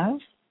have,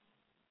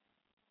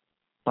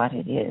 but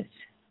it is.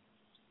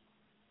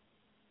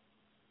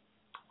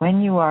 when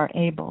you are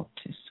able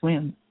to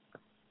swim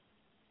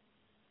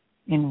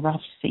in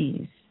rough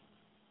seas,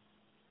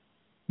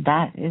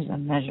 that is a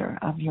measure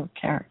of your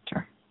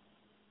character.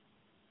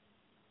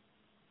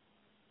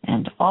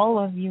 And all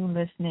of you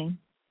listening,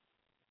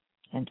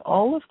 and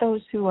all of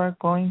those who are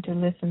going to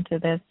listen to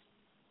this,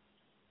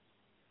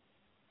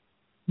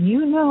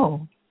 you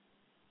know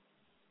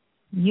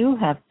you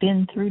have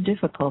been through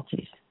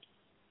difficulties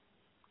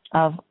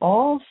of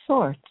all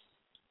sorts,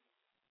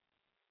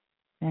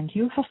 and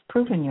you have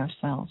proven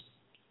yourselves.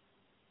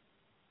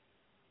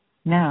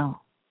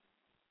 Now,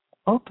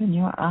 open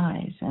your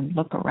eyes and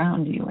look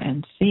around you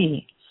and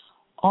see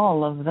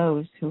all of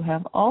those who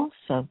have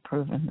also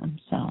proven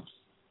themselves.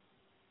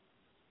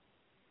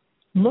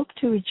 Look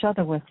to each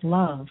other with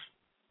love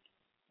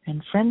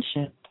and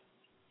friendship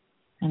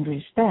and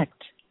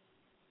respect,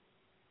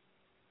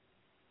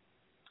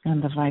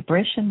 and the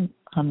vibration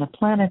on the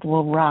planet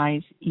will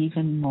rise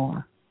even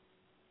more.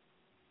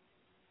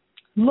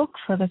 Look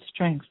for the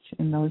strength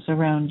in those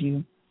around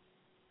you,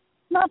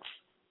 not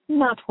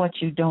what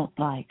you don't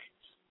like.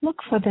 Look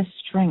for the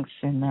strength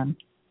in them.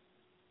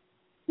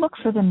 Look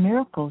for the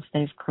miracles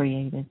they've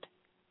created.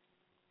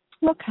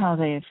 Look how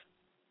they've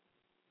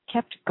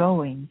kept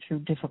going through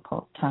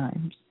difficult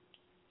times.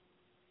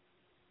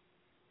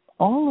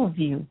 All of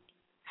you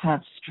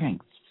have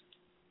strengths.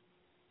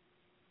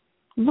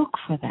 Look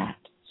for that.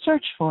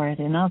 Search for it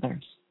in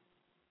others.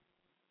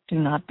 Do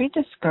not be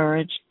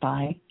discouraged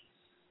by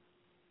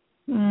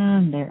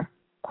their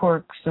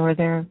quirks or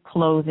their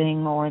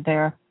clothing or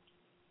their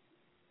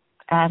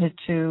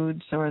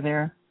attitudes or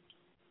their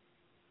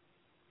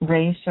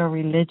race or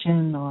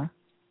religion or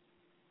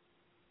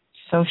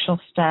social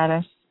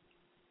status.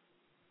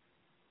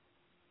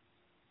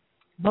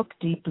 Look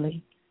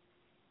deeply.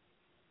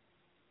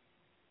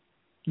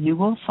 You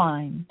will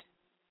find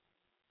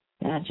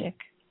magic.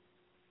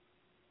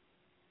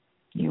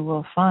 You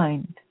will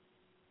find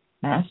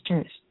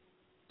masters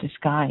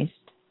disguised.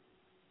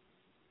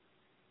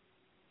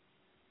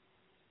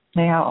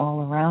 They are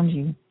all around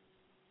you.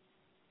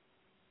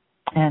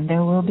 And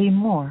there will be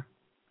more.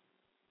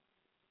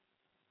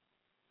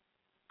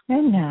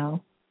 And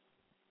now,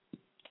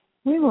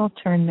 we will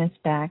turn this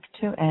back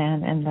to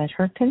Anne and let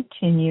her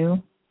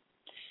continue.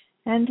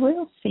 And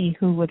we'll see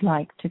who would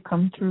like to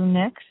come through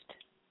next.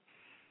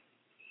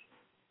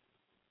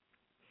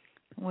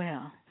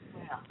 Well,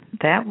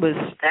 that was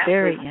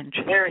very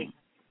interesting.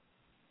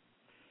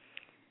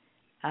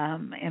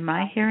 Am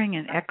I hearing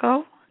an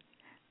echo,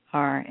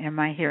 or am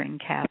I hearing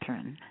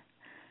Catherine?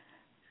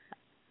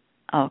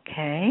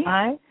 Okay.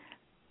 I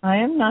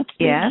am not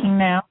speaking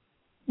now.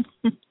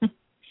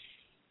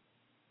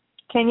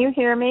 Can you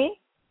hear me?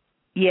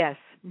 Yes,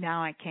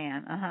 now I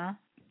can.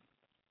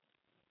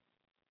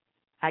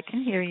 I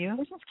can hear you.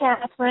 This is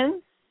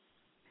Catherine.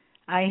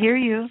 I hear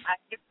you.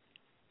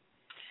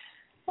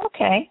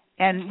 Okay.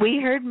 And we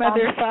heard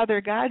Mother,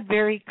 Father, God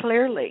very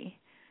clearly.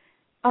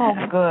 Oh,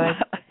 good.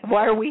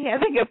 Why are we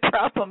having a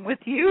problem with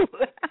you?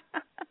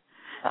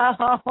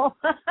 Oh.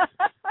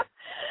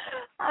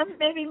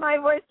 Maybe my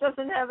voice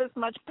doesn't have as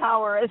much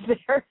power as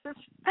theirs.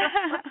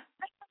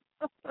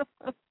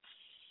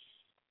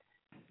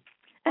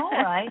 All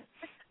right.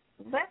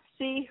 Let's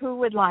see who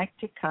would like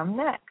to come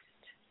next.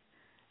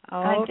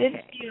 Okay.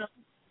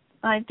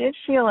 I did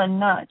feel a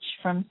nudge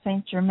from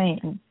Saint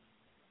Germain.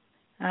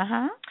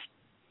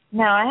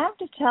 Now, I have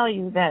to tell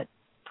you that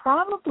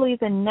probably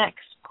the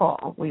next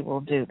call we will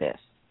do this.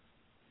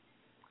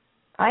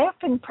 I have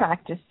been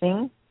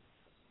practicing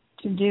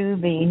to do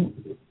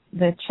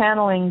the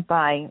channeling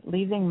by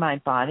leaving my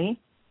body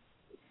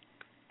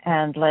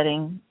and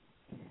letting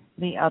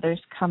the others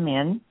come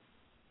in,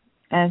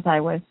 as I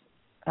was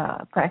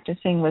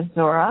practicing with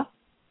Zorra.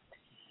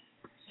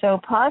 So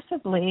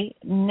possibly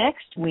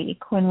next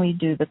week when we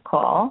do the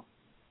call,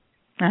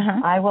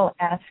 I will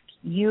ask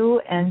you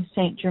and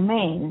Saint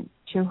Germain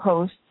to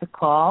host the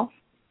call,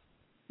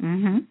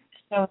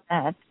 so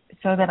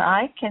that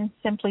I can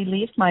simply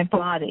leave my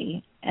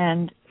body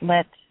and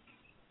let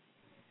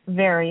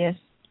various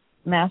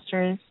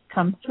masters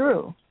come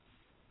through.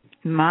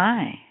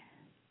 My.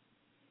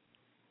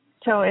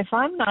 So if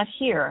I'm not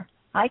here,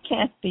 I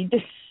can't be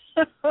be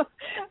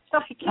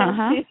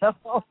the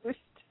host.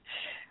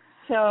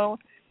 So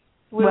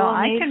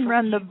I can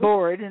run the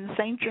board, and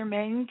Saint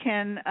Germain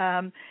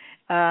can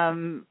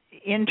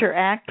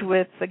interact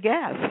with the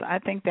guests. I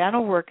think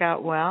that'll work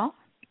out well.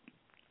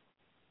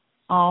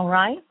 All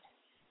right.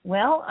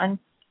 Well,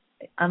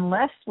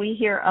 unless we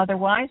hear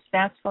otherwise,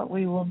 that's what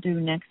we will do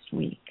next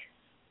week.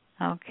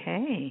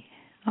 Okay.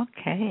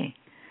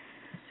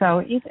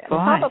 So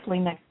probably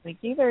next week,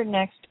 either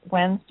next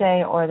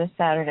Wednesday or the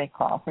Saturday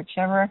call,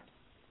 whichever,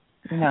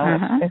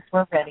 if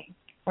we're ready.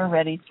 We're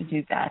ready to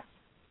do that.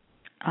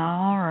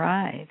 All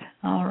right.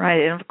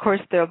 And, of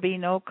course, there'll be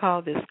no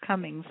call this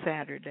coming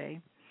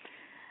Saturday.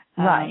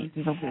 Right.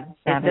 It'll be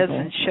Saturday. It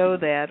doesn't show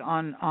that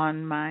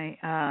on my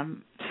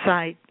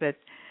site, but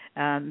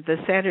the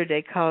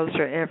Saturday calls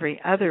are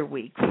every other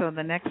week. So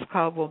the next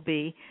call will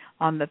be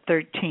on the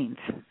 13th,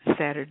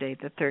 Saturday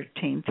the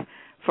 13th,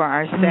 for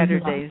our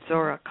Saturday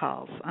Zorra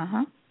calls.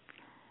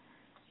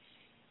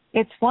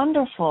 It's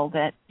wonderful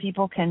that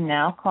people can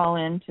now call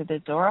in to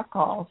the Zorra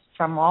calls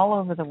from all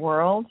over the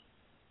world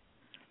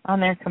on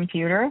their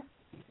computer.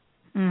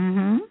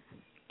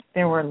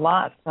 There were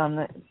lots on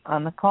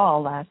the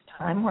call last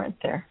time, weren't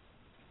there?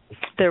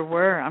 There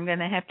were. I'm going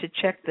to have to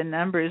check the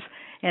numbers,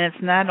 and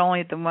it's not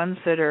only the ones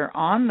that are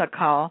on the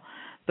call,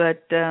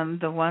 but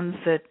the ones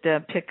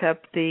that pick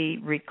up the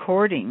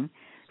recording.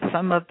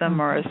 Some of them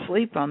are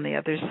asleep on the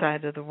other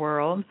side of the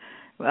world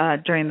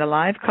during the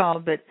live call,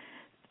 but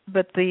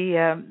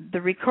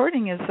the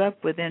recording is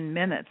up within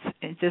minutes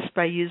just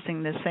by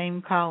using the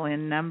same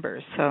call-in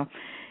number. So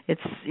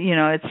it's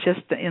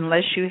just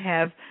unless you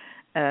have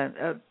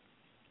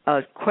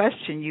a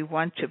question you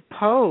want to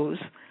pose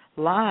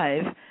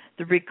live,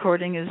 the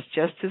recording is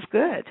just as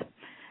good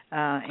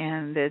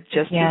and it's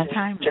just as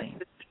timely.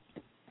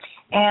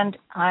 And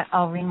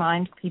I'll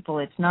remind people,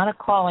 it's not a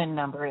call-in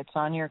number; it's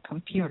on your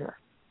computer.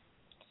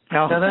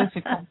 Oh. So those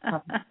who come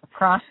from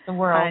across the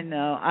world. I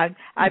know.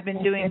 I've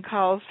been doing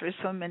calls for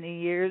so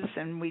many years,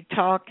 and we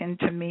talk, and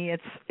to me,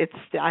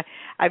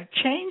 I've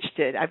changed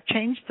it. I've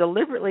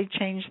deliberately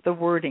changed the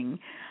wording,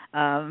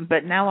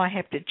 but now I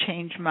have to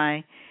change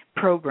my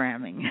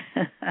programming,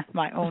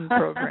 my own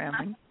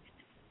programming.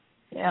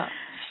 Yeah.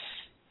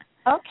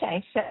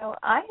 Okay, so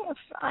I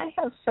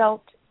have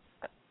felt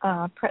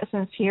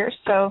presence here.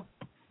 So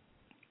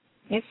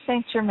it's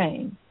Saint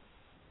Germain.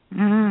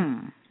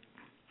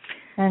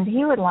 And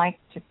he would like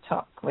to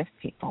talk with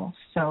people.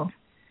 So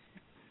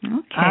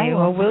okay,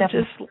 well, we'll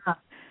just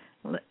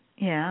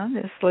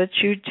let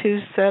you two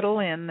settle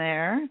in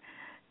there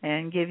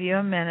and give you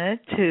a minute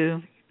to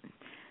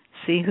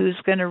see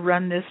who's going to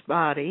run this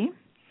body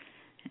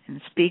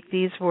and speak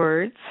these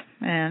words.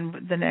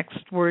 And the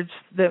next words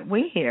that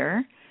we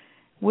hear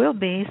will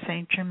be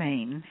Saint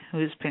Germain,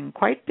 who's been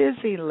quite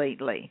busy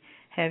lately.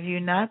 Have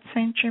you not,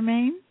 Saint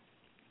Germain?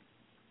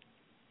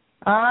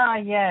 Ah,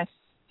 yes.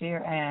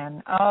 Dear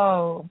Anne.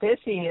 Oh,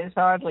 busy is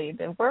hardly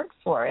the word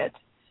for it.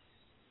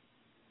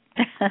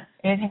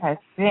 It has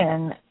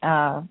been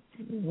a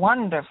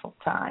wonderful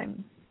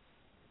time.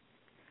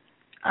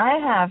 I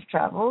have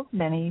traveled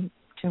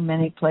to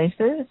many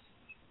places.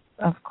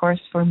 Of course,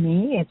 for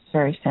me, it's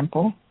very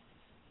simple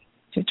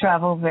to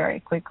travel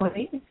very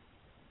quickly.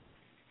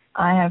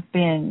 I have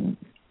been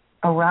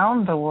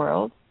around the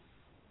world.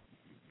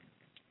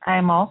 I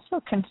am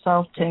also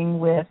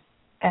consulting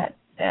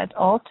at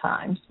all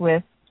times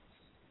with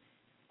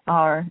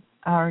our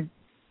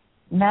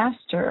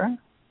master,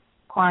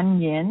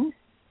 Kuan Yin,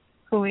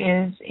 who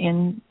is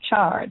in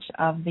charge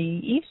of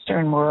the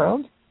Eastern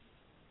world,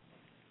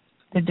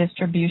 the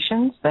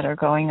distributions that are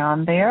going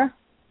on there.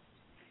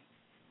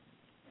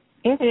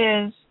 It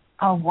is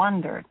a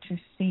wonder to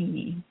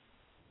see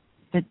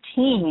the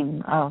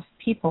team of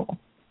people,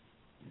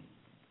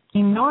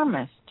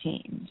 enormous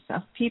teams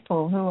of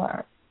people who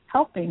are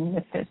helping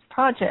with this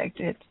project.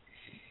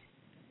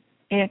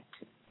 It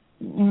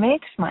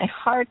makes my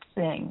heart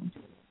sing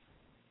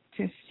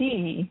to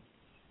see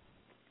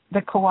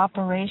the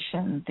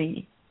cooperation,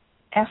 the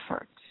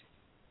effort,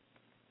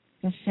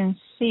 the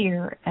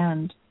sincere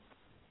and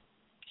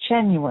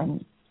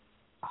genuine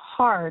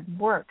hard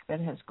work that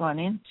has gone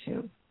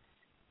into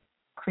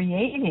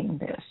creating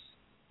this.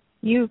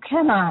 You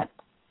cannot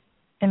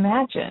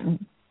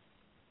imagine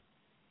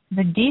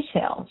the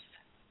details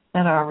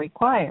that are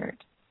required.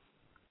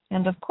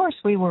 And of course,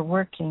 we were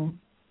working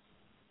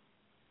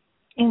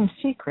in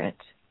secret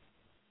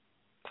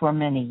for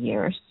many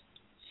years,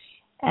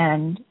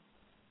 and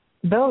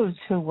those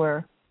who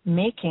were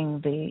making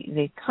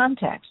the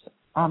contacts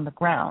on the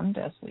ground,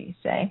 as we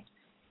say,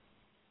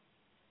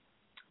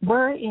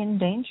 were in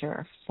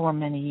danger for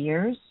many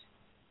years,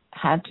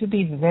 had to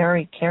be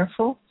very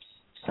careful.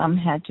 Some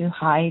had to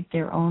hide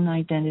their own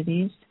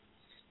identities.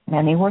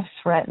 Many were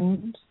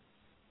threatened.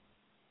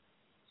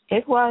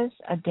 It was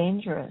a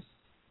dangerous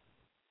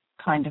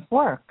kind of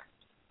work,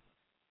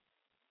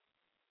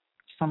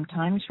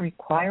 sometimes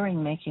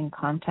requiring making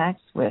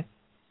contacts with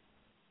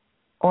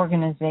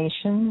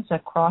organizations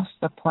across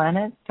the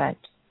planet that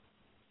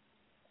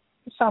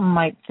some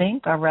might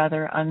think are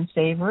rather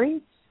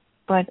unsavory,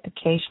 but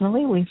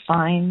occasionally we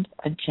find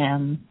a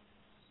gem,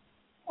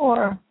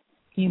 or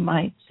you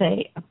might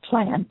say a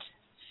plant,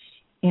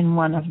 in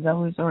one of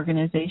those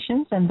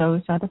organizations, and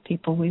those are the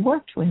people we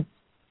worked with.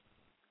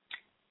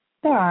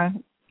 There are,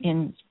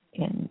 in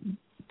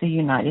the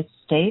United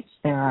States,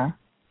 there are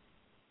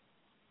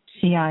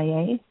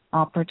CIA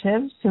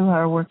operatives who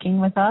are working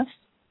with us.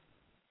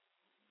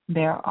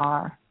 There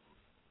are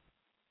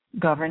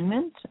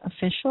government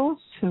officials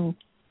who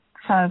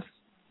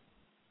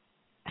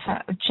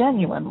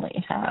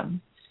genuinely have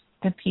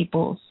the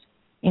people's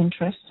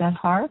interests at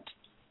heart.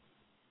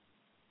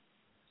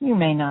 You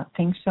may not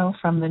think so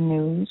from the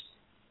news,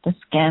 the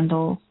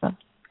scandals, the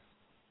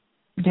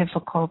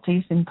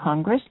difficulties in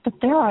Congress, but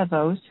there are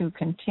those who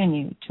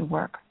continue to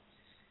work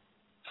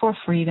for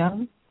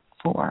freedom,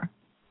 for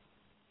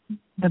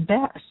the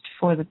best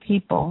for the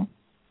people,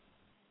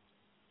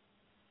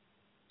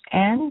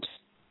 and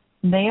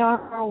they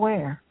are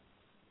aware.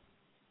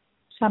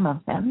 Some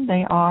of them,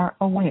 they are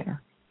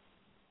aware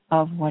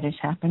of what is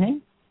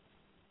happening.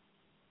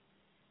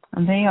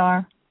 And they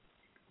are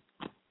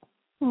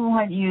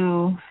what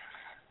you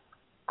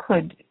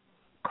could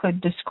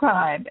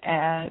describe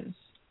as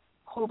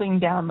holding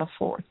down the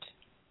fort.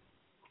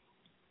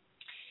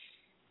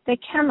 They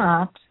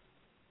cannot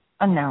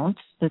announce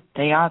that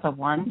they are the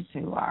ones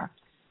who are,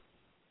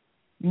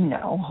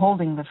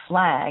 holding the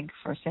flag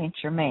for Saint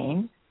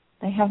Germain.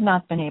 They have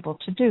not been able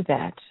to do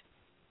that,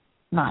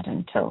 not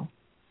until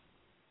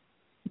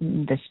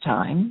this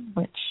time,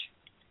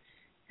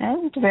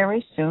 and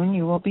very soon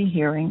you will be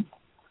hearing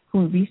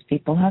who these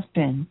people have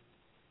been.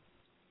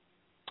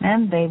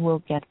 And they will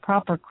get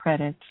proper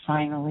credit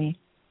finally.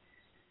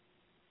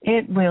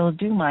 It will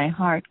do my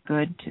heart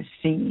good to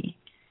see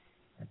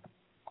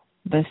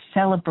the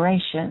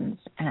celebrations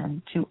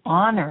and to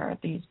honor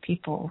these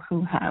people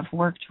who have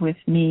worked with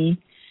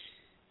me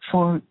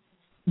for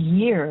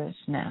years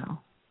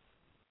now,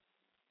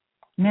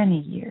 many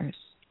years,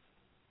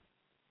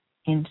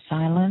 in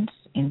silence,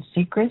 in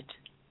secret,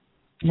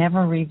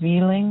 never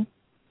revealing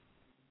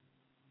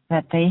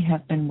that they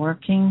have been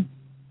working,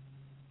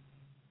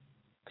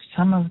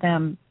 some of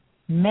them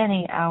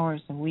many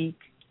hours a week,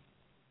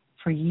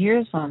 for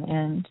years on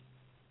end,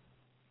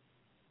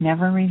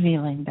 never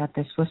revealing that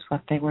this was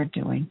what they were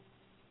doing.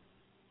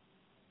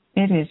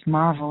 It is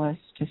marvelous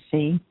to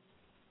see.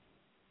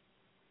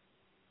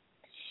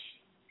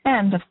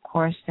 And of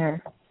course,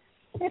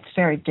 it's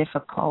very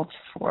difficult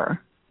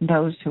for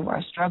those who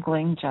are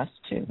struggling just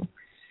to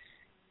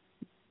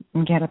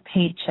get a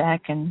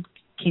paycheck and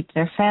keep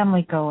their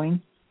family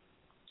going.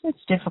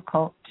 It's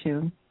difficult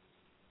to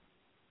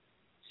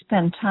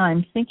spend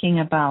time thinking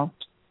about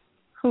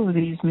who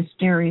these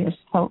mysterious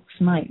folks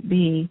might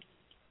be.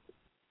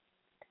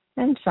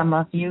 And some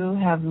of you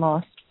have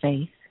lost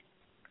faith.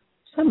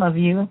 Some of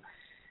you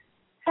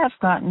have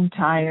gotten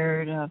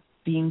tired of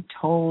being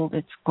told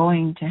it's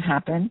going to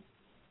happen.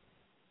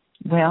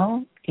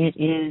 Well, it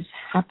is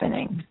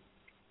happening.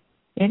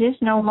 It is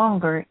no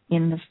longer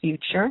in the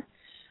future.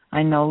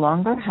 I no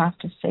longer have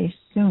to say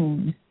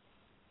soon.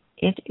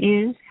 It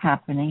is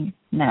happening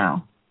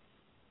now.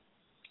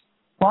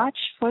 Watch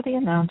for the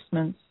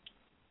announcements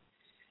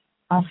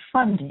of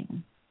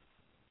funding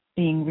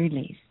being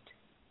released.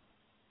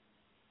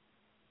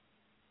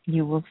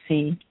 You will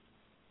see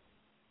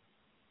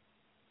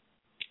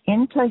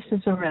in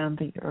places around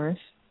the earth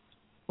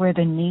where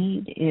the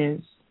need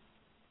is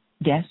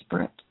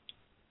desperate,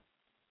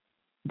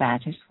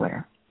 that is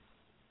where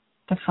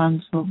the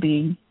funds will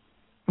be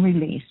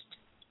released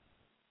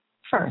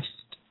first.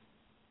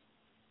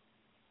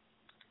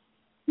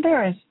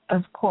 There is,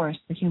 of course,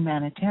 the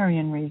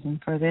humanitarian reason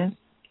for this,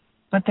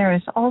 but there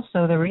is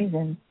also the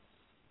reason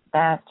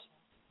that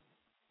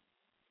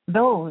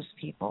those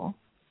people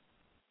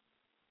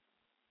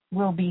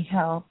will be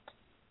helped,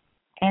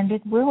 and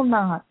it will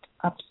not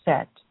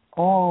upset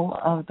all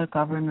of the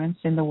governments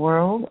in the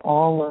world,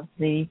 all of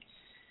the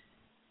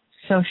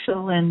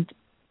social and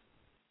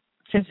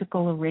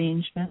physical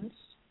arrangements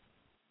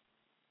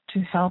to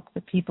help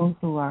the people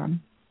who are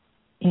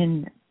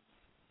in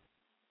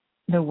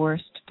the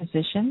worst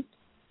position.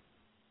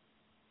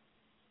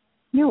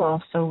 You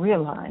also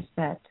realize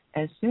that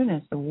as soon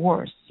as the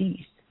wars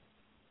cease,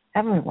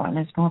 everyone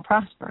is more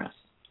prosperous.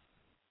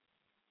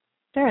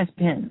 There has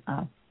been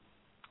a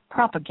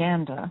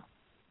propaganda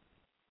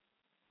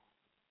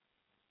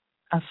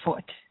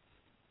afoot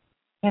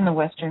in the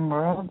Western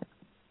world,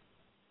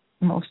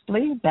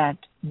 mostly, that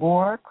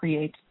war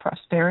creates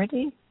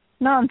prosperity.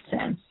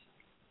 Nonsense.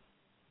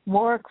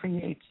 War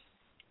creates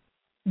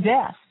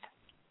death,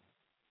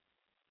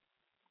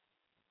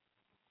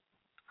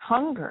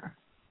 hunger,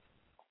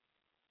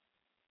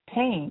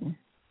 pain,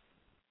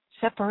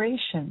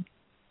 separation,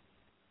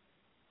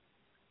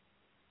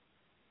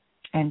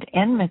 and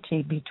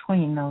enmity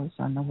between those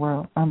on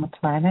the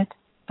planet,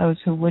 those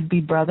who would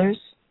be brothers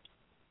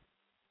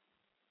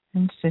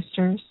and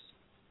sisters.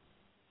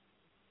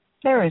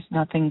 There is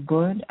nothing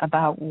good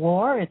about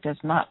war. It does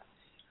not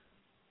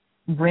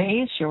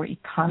raise your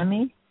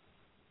economy.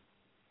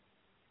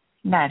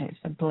 That is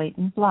a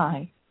blatant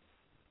lie.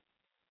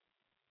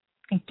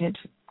 It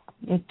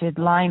did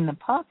line the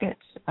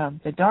pockets of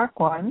the dark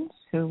ones,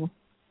 who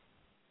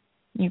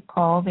you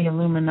call the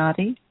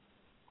Illuminati,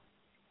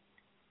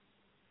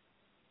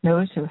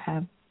 those who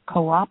have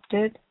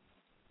co-opted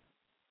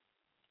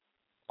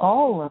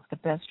all of the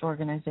best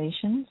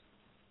organizations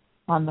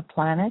on the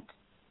planet.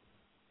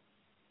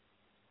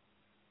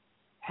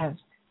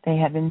 They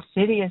have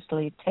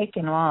insidiously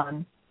taken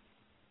on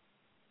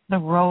the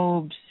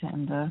robes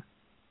and the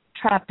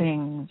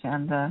trappings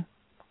and the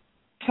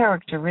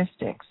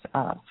characteristics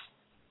of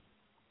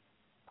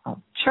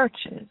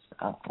churches,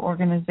 of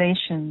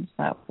organizations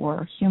that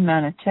were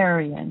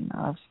humanitarian,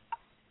 of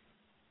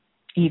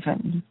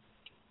even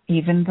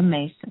the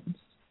Masons.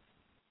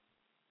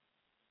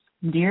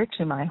 Dear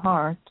to my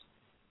heart,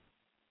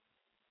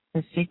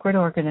 the secret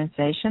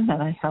organization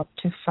that I helped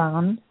to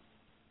found,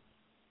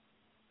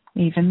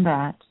 even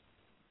that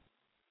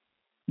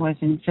was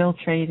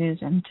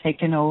infiltrated and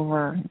taken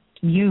over,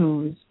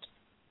 used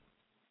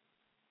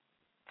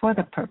for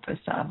the purpose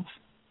of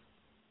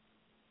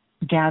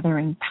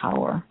gathering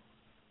power.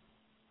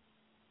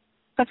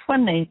 But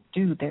when they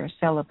do their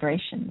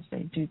celebrations,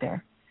 they do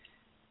their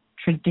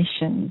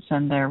traditions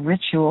and their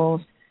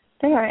rituals,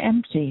 they are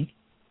empty,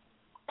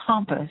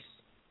 pompous,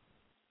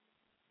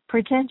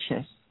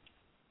 pretentious.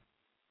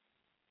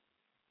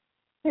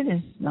 It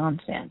is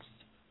nonsense.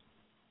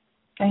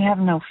 They have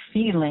no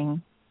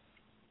feeling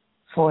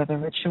for the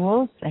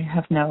rituals. They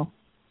have no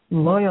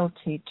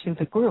loyalty to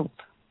the group.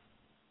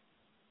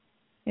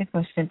 It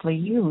was simply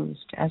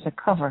used as a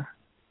cover,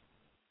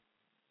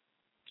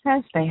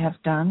 as they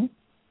have done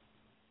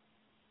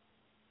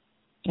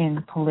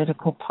in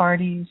political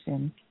parties,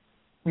 in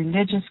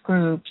religious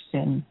groups,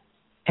 in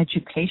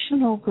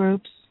educational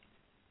groups.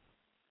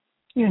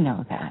 You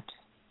know that.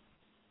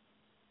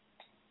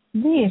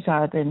 These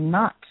are the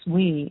knots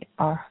we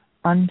are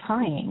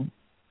untying.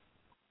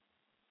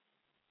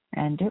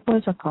 And it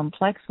was a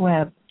complex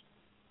web.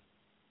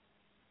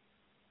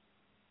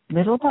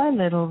 Little by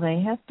little,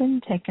 they have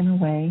been taken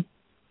away.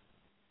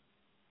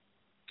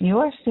 You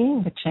are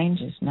seeing the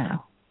changes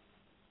now.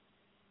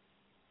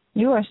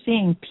 You are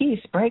seeing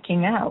peace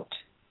breaking out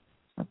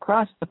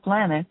across the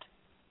planet.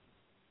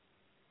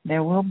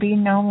 There will be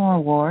no more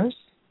wars,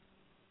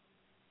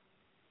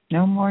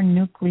 no more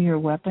nuclear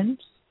weapons.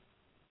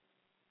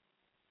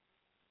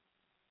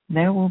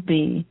 There will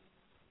be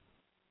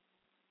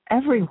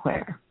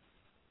everywhere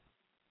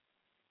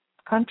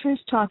countries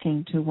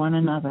talking to one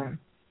another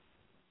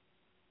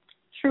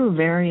through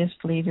various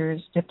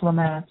leaders,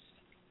 diplomats,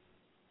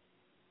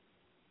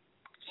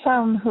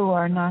 some who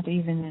are not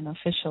even in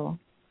official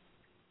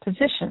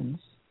positions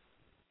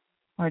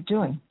are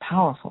doing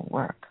powerful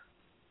work.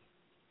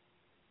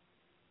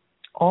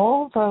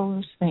 All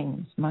those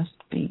things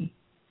must be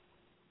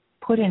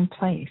put in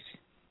place.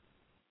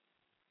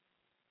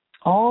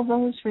 All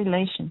those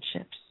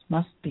relationships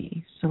must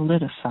be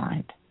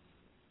solidified.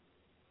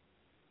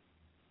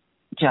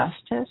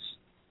 Just as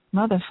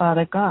Mother,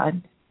 Father,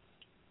 God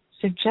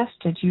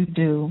suggested you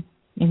do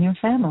in your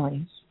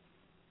families.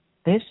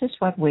 This is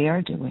what we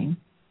are doing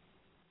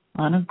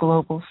on a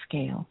global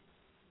scale.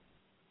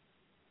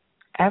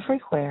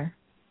 Everywhere,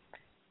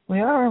 we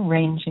are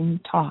arranging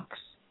talks.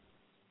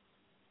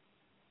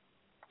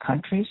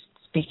 Countries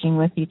speaking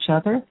with each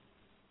other,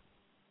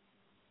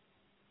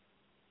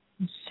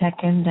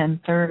 second and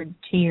third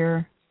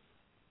tier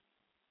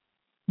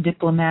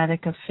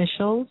diplomatic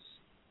officials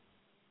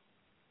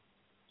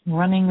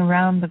running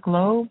around the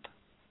globe,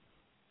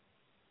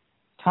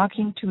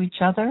 talking to each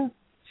other,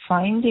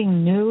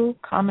 finding new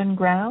common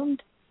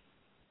ground.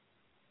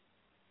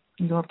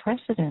 Your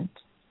president,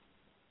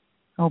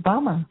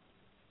 Obama,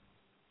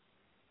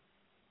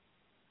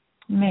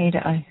 made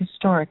a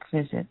historic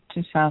visit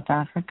to South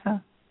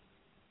Africa.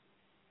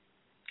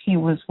 He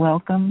was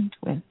welcomed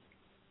with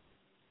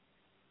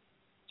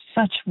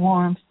such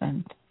warmth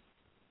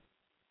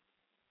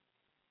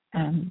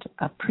and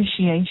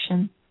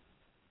appreciation.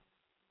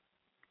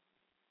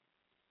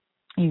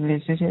 He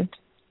visited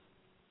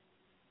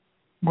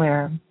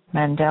where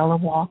Mandela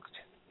walked.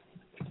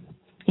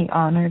 He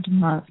honored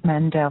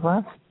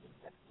Mandela.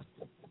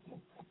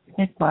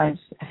 It was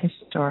a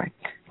historic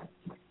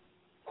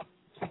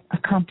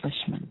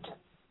accomplishment.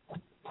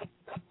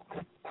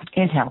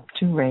 It helped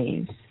to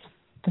raise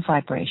the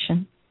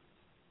vibration.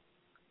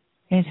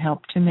 It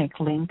helped to make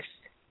links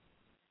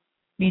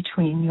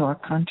between your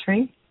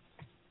country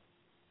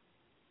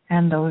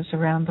and those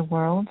around the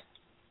world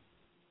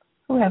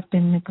who have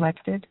been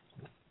neglected.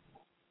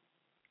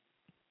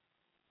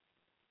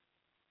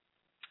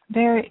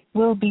 There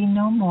will be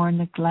no more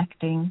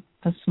neglecting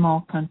the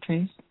small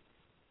countries,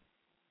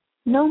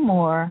 no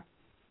more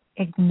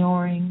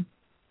ignoring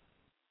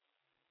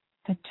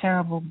the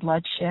terrible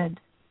bloodshed,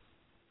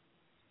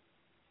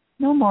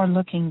 no more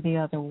looking the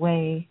other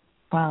way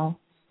while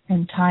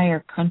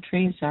entire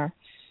countries are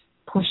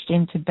pushed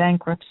into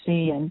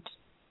bankruptcy and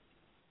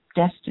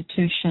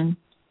destitution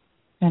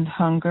and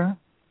hunger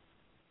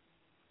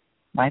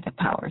by the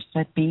powers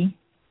that be,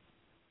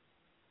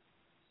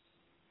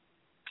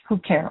 who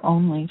care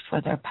only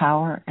for their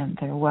power and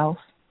their wealth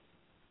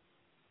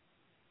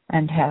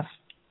and have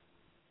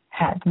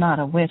had not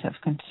a whit of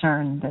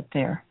concern that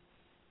their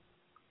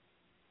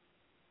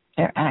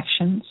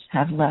actions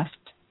have left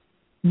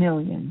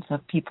millions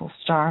of people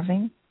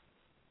starving.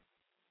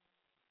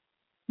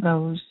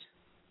 Those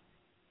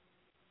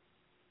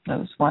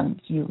ones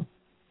you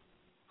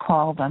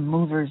call the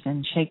movers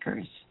and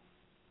shakers,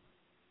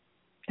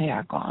 they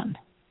are gone.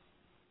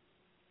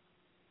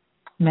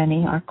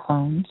 Many are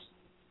clones.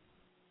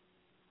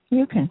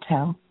 You can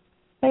tell.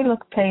 They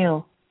look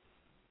pale.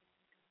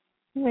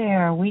 They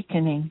are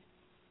weakening.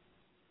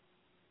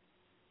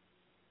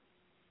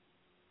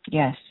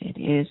 Yes, it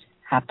is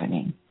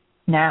happening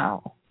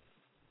now.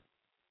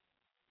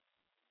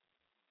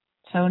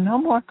 So no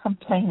more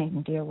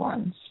complaining, dear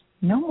ones.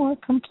 No more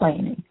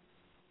complaining.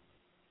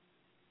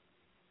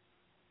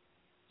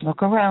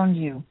 Look around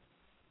you.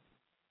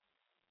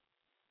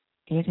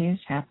 It is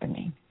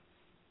happening.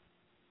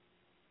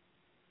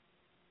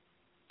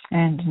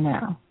 And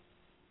now,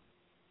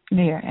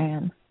 dear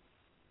Anne,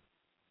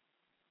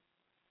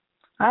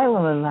 I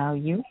will allow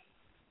you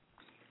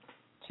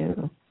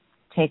to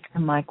take the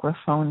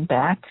microphone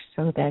back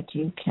so that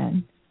you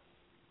can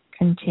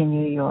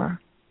continue your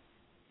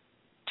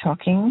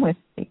talking with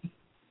the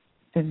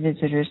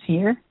visitors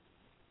here.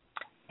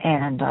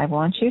 And I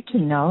want you to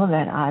know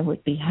that I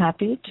would be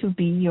happy to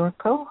be your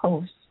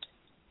co-host.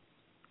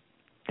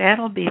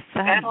 That'll be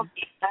fun.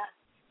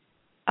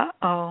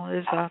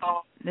 Uh-oh,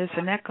 there's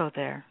an echo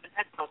there.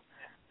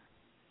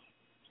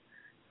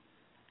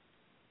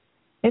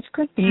 It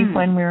could be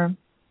when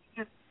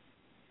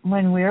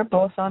we're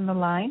both on the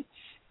line.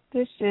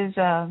 This is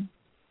a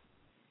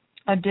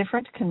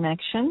different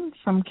connection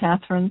from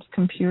Catherine's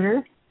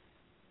computer.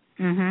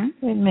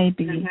 Mm-hmm. It may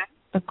be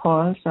the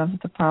cause of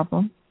the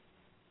problem.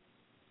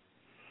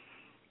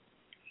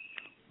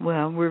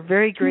 Well, we're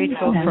very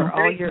grateful for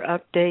all your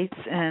updates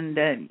and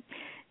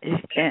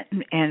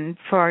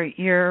for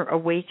your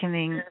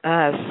awakening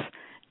us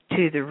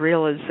to the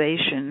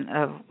realization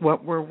of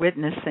what we're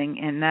witnessing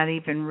and not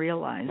even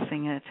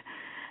realizing it.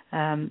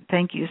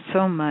 Thank you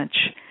so much.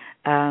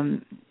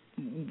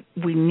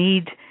 We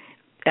need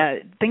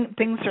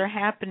things are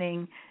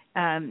happening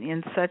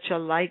in such a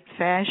light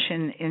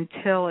fashion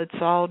until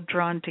it's all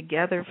drawn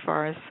together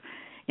for us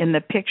in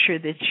the picture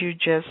that you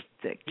just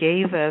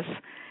gave us.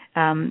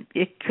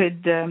 It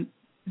could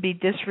be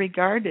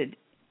disregarded,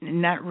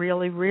 not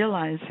really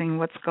realizing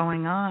what's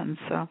going on.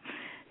 So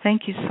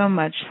thank you so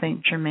much,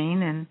 St.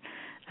 Germain, and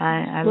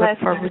I look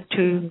forward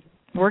to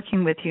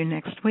working with you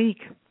next week.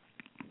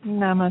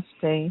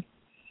 Namaste.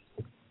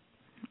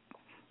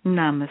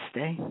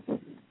 Namaste.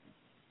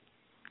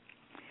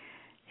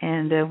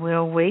 And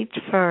we'll wait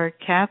for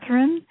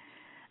Catherine,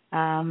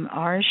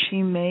 or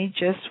she may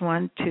just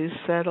want to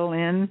settle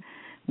in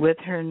with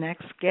her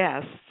next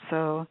guest.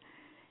 So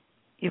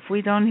if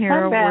we don't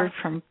hear a word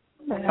from...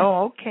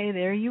 Oh, okay,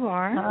 there you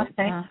are.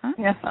 Okay.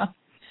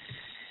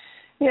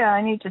 Yeah,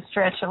 I need to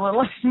stretch a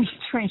little in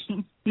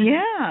between.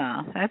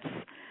 Yeah, that's.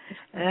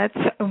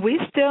 We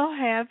still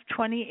have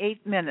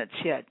 28 minutes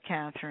yet,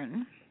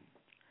 Catherine.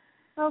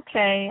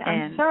 Okay,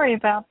 I'm sorry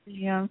about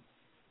the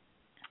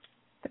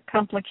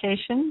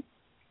complication,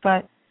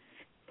 but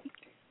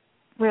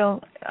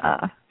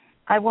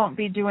I won't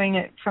be doing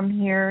it from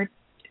here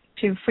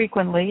too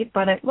frequently,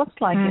 but it looks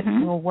like it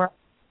will work.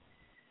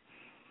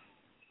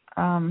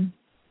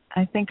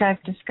 I think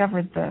I've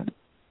discovered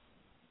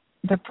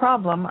the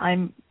problem.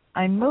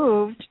 I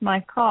moved my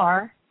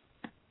car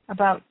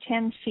about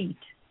 10 feet.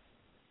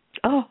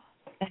 Oh.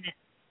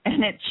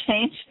 And it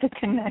changed the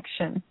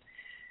connection.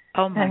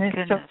 Oh, my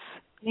goodness. So it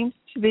seems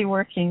to be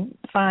working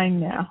fine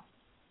now.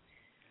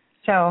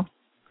 So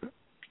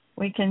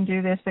we can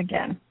do this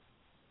again.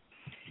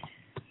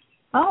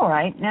 All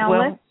right. Now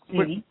let's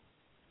see.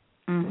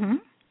 Mm-hmm.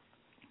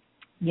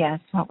 Yes,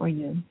 what were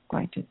you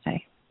going to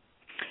say?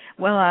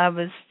 Well, I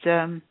was,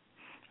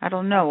 I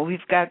don't know. We've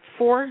got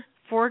four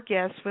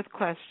guests with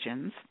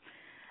questions.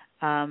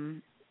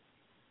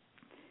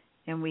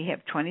 And we have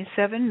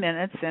 27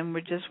 minutes, and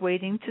we're just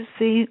waiting to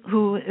see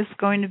who is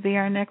going to be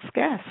our next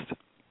guest.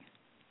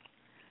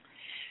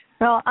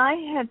 Well, I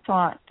had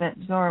thought that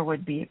Zorra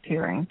would be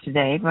appearing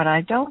today, but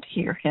I don't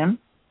hear him.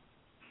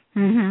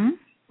 Mm-hmm.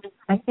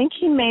 I think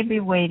he may be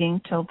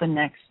waiting till the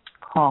next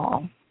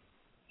call.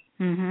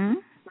 Mm-hmm.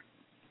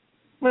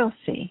 We'll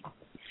see.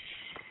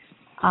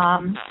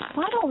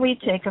 Why don't we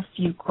take a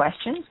few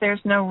questions?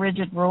 There's no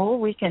rigid rule.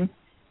 We can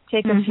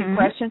take a few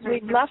questions.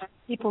 We've left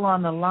people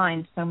on the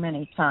line so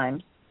many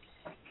times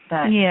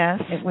that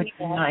it would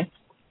be nice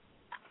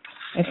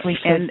if we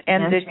could.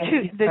 And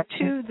the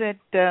two that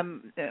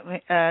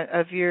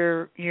of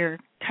your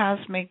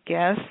cosmic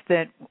guests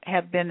that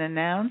have been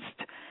announced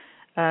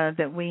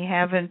that we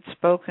haven't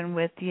spoken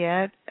with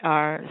yet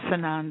are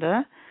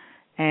Sananda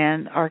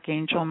and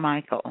Archangel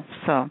Michael.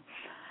 So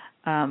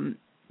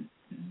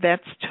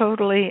that's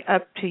totally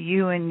up to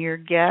you and your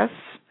guests.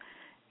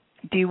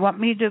 Do you want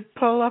me to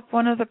pull up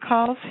one of the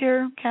calls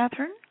here,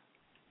 Catherine?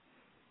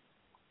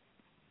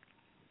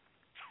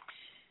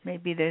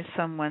 Maybe there's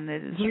someone that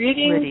is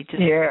ready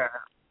to...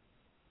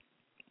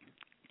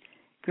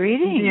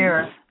 Greetings.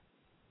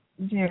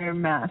 Dear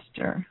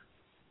Master.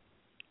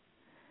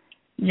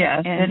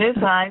 Yes, it is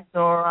I,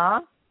 Zorra.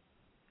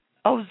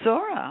 Oh,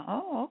 Zorra.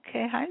 Oh,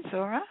 okay. Hi,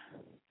 Zorra.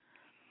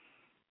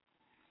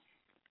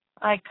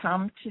 I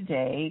come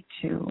today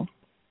to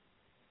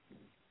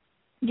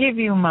give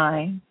you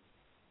my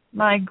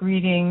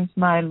greetings,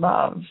 my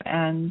love,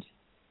 and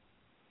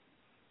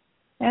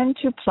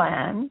to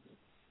plan.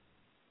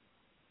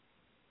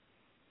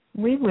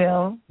 We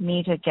will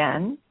meet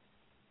again.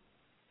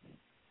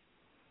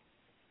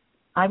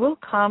 I will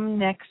come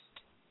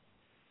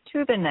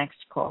to the next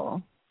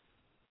call,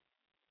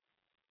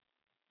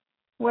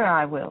 where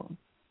I will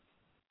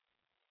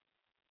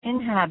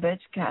inhabit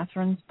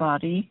Catherine's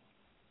body.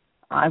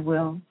 I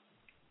will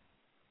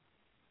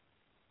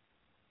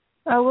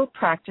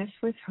practice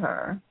with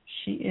her.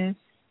 She is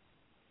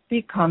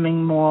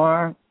becoming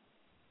more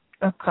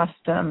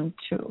accustomed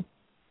to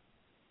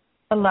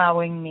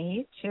allowing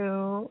me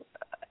to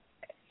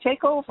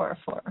take over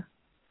for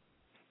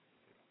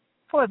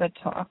the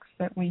talks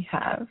that we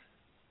have.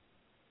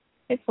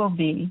 It will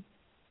be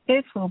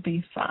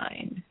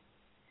fine.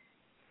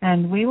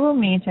 And we will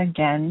meet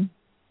again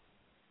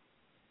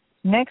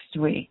next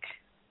week.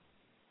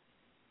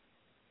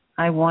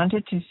 I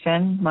wanted to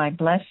send my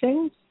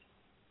blessings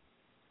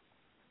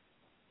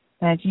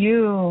that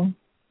you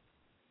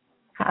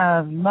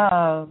have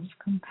love,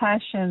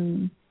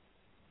 compassion,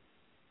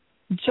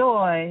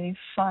 joy,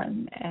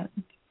 fun, and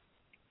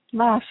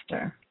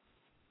laughter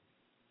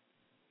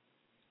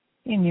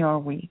in your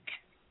week.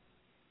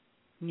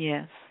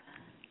 Yes.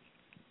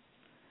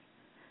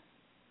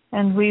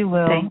 And we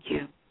will Thank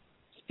you.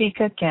 speak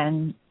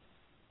again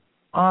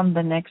on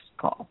the next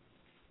call.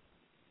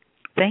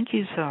 Thank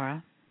you,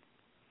 Zorra.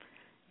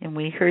 And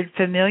we heard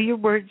familiar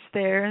words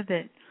there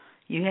that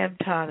you have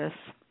taught us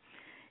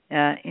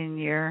in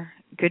your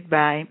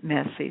goodbye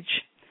message.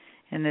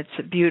 And it's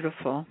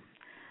beautiful.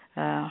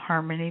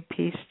 Harmony,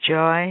 peace,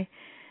 joy,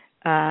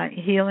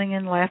 healing,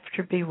 and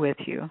laughter be with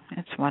you.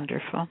 It's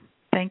wonderful.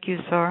 Thank you,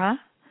 Zorra.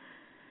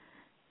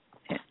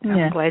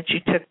 I'm glad you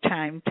took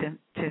time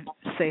to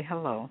say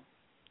hello.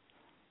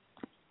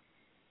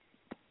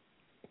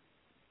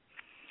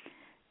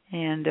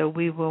 And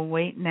we will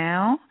wait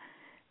now.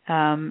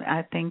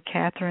 I think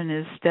Catherine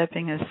is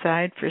stepping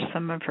aside for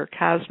some of her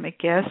cosmic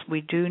guests.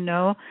 We do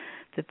know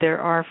that there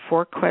are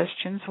 4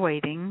 questions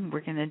waiting.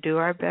 We're going to do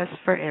our best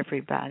for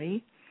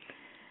everybody.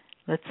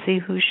 Let's see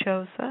who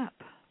shows up.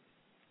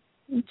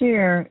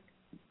 Dear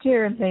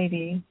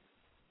Lady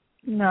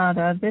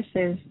Nada, this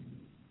is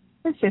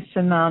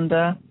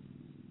Sananda.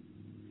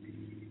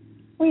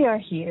 We are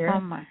here. Oh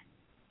my.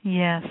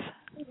 Yes.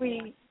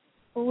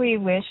 We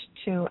wish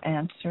to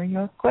answer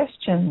your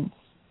questions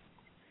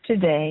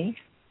today.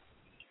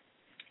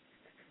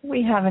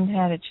 We haven't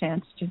had a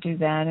chance to do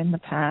that in the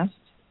past.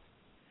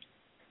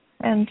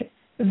 And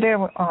there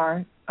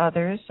are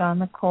others on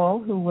the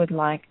call who would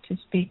like to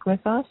speak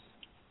with us.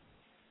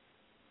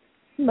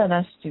 Let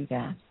us do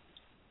that.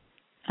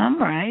 All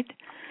right.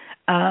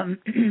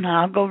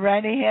 I'll go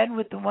right ahead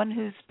with the one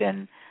who's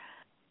been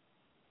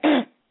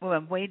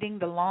waiting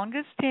the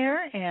longest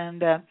here,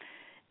 and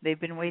they've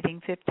been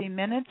waiting 15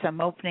 minutes.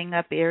 I'm opening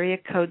up area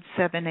code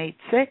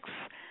 786,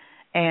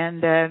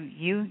 and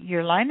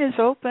your line is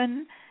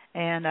open,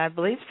 and I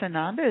believe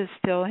Sananda is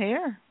still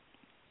here.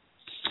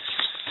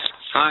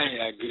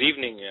 Hi, good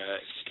evening.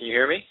 Can you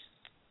hear me?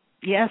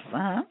 Yes,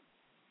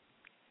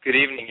 Good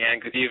evening,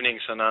 Anne. Good evening,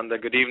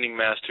 Sananda. Good evening,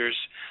 Masters.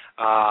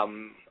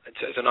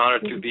 It's an honor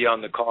to be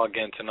on the call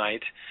again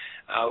tonight.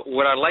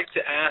 What I'd like to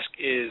ask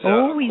is...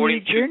 we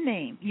need your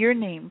name. Your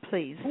name,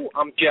 please.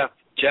 I'm Jeff.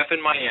 Jeff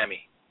in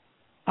Miami.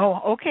 Oh,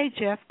 okay,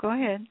 Jeff. Go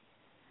ahead.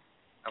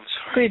 I'm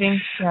sorry.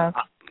 Greetings, Jeff.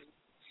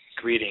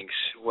 Greetings.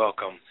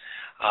 Welcome.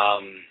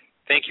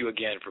 Thank you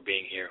again for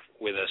being here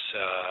with us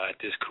at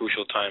this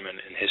crucial time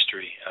in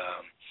history.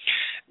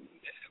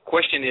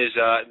 Question is,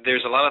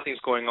 there's a lot of things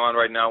going on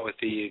right now with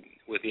the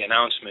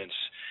announcements,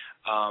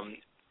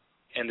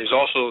 and there's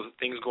also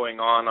things going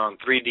on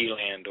 3D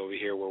land over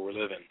here where we're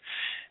living.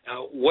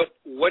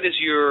 What is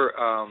your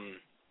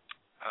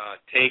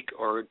take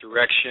or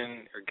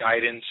direction or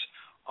guidance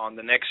on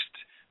the next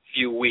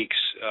few weeks?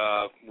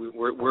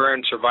 We're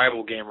in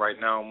survival game right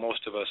now,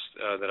 most of us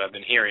that I've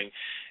been hearing,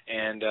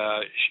 and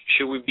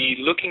should we be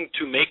looking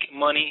to make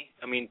money?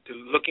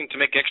 Looking to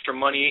make extra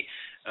money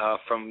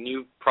from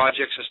new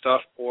projects and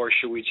stuff, or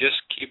should we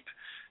just keep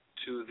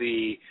to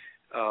the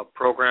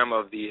program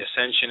of the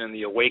ascension and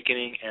the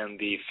awakening and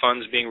the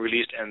funds being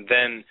released, and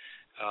then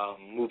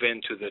move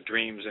into the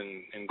dreams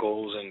and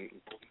goals and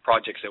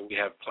projects that we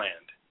have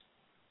planned?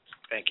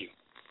 Thank you.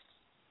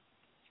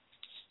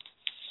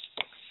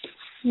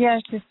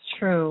 Yes, it's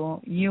true.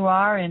 You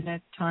are in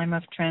a time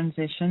of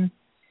transition.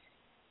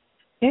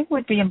 It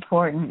would be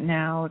important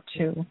now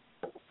to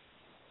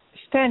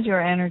spend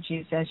your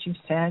energies, as you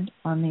said,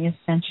 on the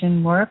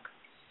ascension work.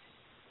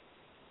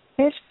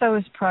 If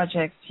those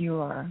projects you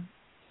are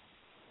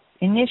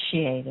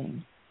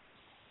initiating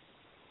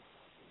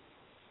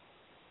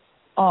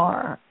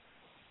are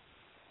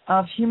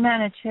of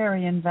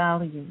humanitarian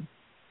value,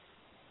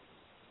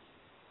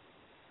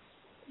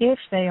 if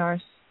they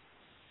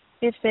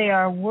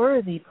are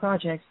worthy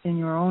projects in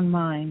your own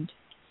mind,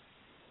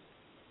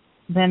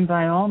 then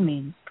by all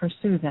means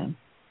pursue them.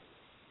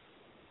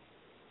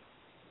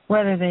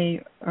 Whether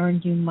they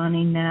earn you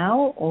money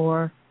now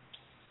or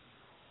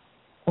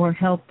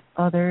help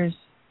others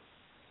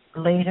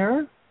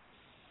later,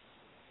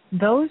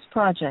 those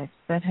projects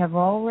that have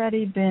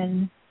already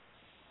been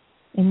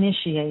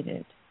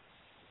initiated,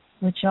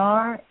 which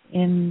are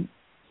in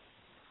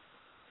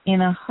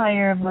a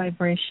higher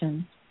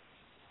vibration,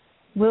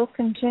 will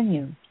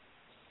continue.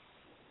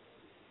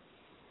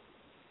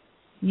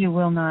 You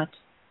will not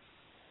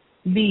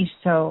be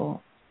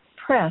so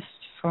pressed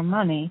for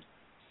money,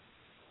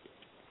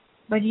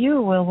 but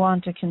you will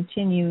want to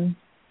continue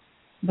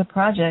the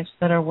projects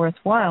that are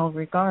worthwhile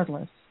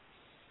regardless.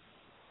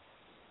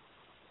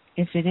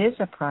 if it is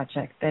a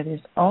project that is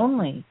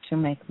only to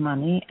make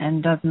money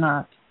and does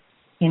not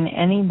in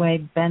any way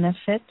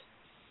benefit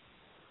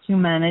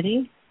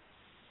humanity,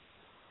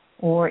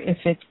 or if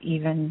it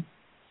even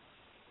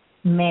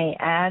may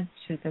add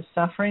to the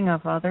suffering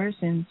of others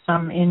in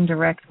some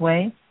indirect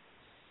way,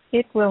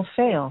 it will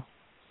fail.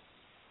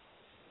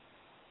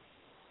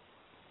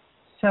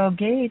 So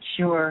gauge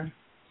the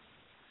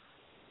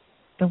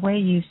way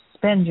you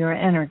spend your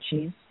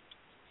energies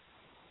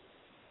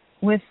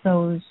with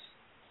those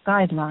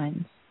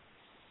guidelines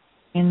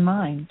in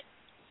mind.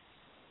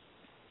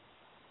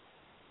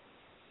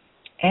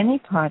 Any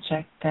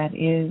project that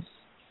is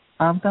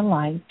of the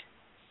light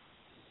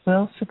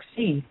will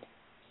succeed.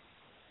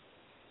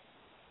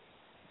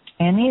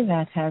 Any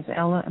that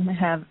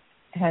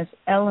has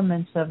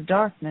elements of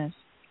darkness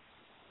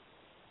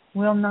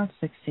will not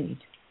succeed,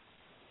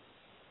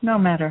 no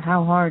matter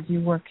how hard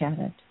you work at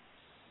it.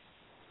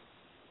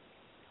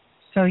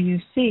 So you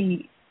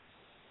see,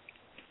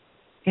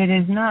 it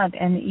is not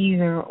an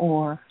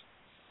either-or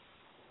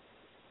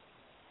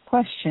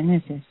question,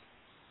 is it?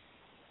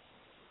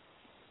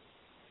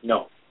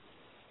 No.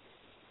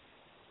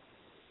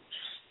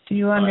 Do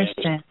you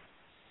understand?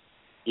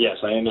 Yes,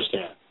 I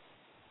understand.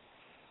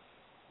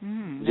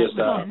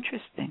 That's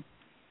interesting.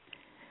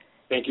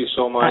 Thank you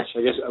so much.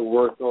 I guess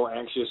we're so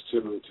anxious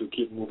to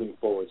keep moving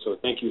forward. So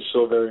thank you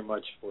so very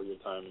much for your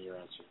time and your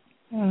answer.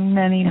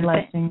 Many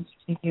blessings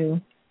to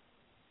you.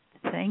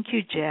 Thank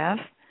you, Jeff.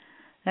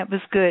 That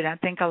was good. I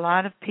think a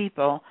lot of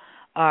people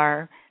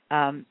are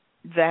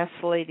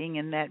vacillating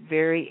in that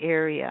very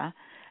area.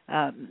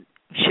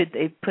 Should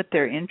they put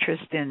their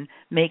interest in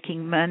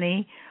making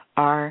money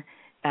or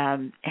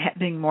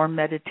having more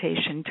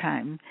meditation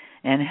time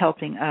and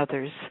helping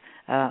others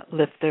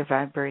lift their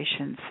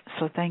vibrations?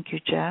 So thank you,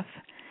 Jeff.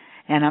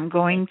 And I'm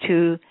going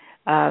to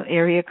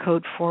area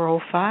code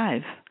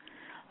 405.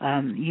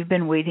 You've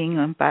been waiting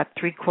about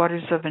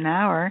 3/4 of an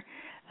hour.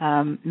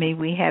 May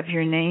we have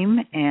your name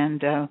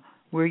and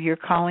where you're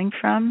calling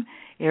from?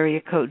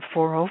 Area code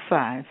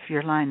 405.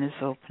 Your line is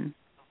open.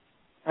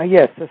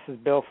 Yes, this is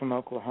Bill from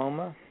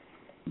Oklahoma.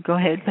 Go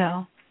ahead,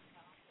 Bill.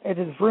 It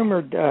is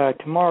rumored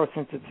tomorrow,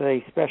 since it's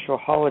a special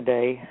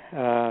holiday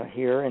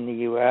here in the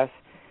U.S.,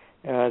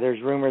 there's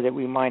rumor that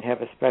we might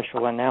have a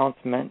special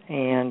announcement,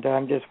 and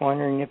I'm just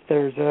wondering if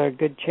there's a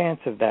good chance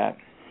of that.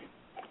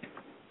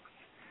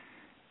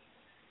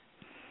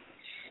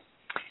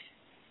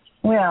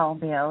 Well,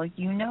 Bill,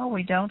 you know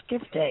we don't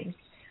give dates.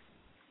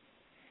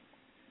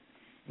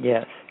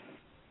 Yes.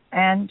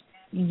 And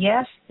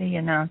yes, the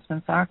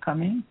announcements are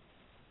coming.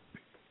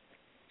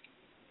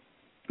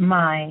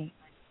 My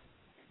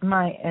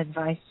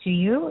advice to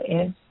you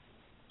is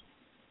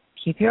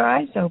keep your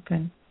eyes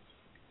open.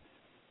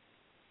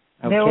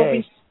 Okay. There will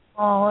be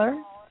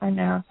smaller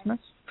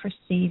announcements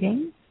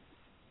preceding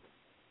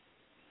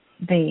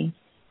the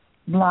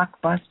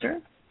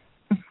blockbuster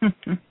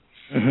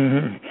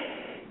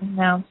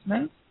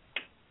announcements.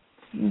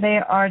 They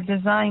are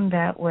designed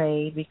that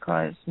way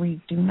because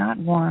we do not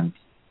want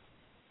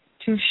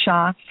to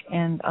shock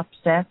and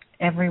upset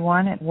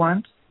everyone at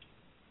once.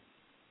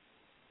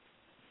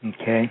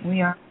 Okay.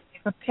 We are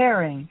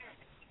preparing.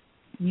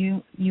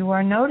 You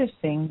are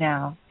noticing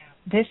now,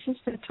 this is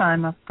the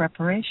time of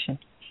preparation.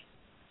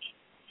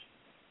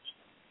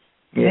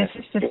 Yes.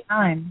 This is the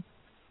time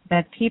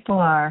that people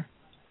are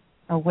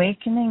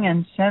awakening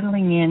and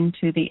settling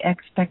into the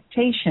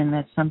expectation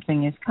that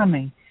something is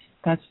coming.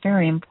 That's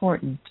very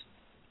important.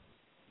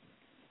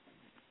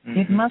 Mm-hmm.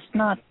 It must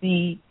not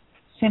be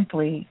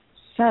simply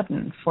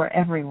sudden for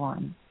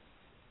everyone.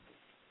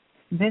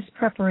 This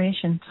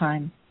preparation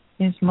time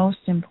is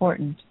most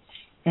important.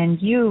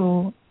 And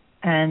you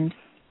and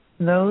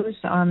those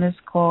on this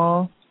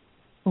call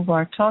who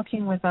are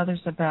talking with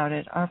others about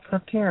it are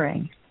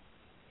preparing,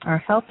 are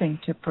helping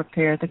to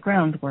prepare the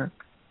groundwork.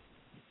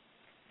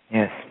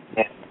 Yes.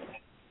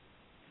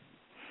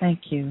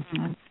 Thank you.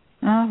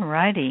 All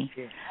righty.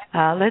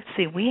 Let's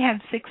see. We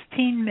have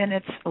 16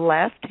 minutes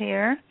left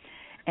here.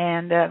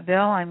 And, Bill,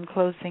 I'm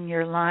closing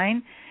your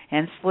line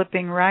and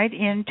slipping right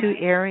into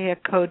area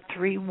code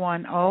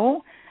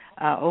 310,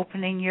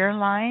 opening your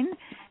line,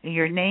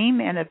 your name,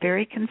 and a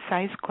very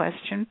concise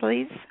question,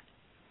 please.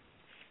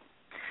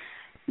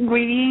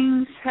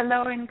 Greetings,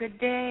 hello, and good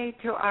day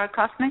to our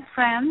cosmic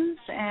friends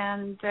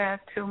and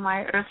to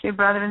my earthly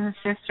brothers and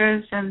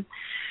sisters. And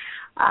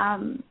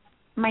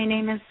my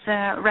name is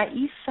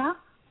Raisa.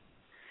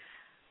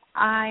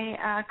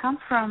 I come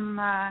from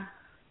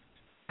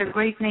the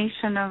great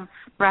nation of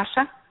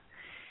Russia.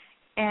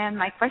 And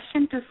my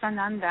question to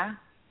Sananda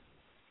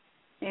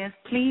is,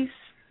 please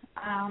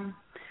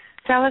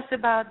tell us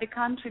about the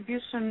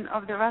contribution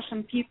of the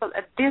Russian people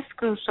at this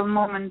crucial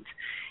moment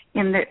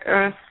in the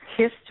Earth's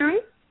history.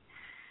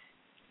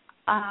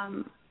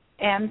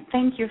 And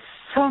thank you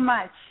so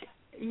much.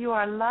 You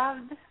are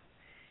loved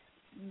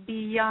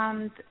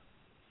beyond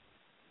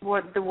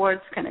what the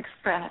words can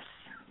express.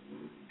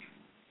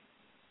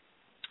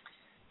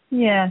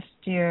 Yes,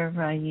 dear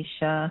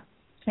Raisha.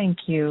 Thank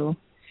you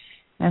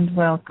and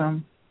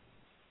welcome.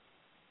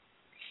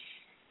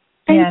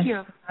 Thank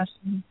you.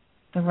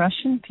 The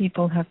Russian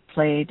people have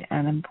played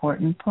an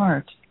important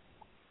part.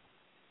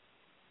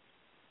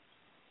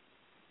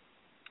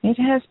 It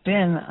has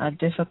been a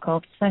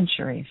difficult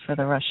century for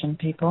the Russian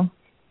people.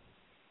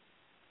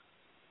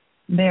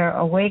 Their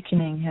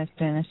awakening has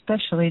been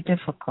especially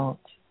difficult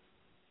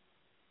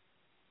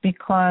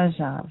because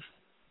of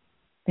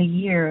the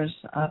years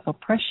of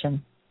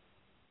oppression.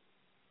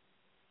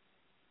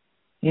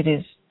 It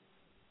is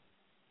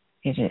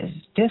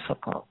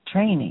difficult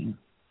training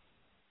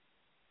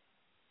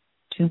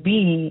to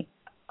be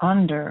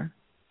under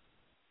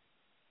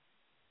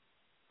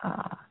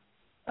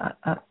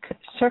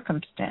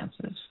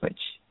circumstances which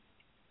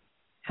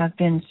have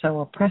been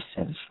so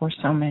oppressive for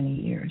so many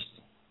years,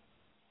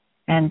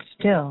 and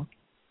still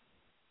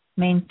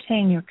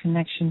maintain your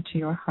connection to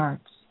your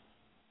hearts.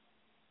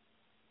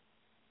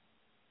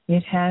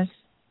 It has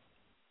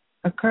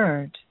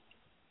occurred,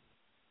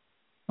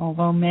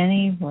 although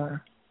many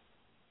were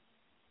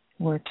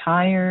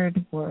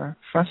tired, were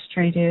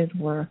frustrated,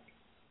 were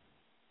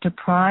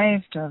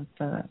deprived of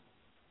the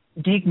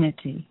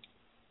dignity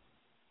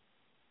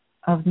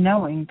of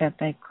knowing that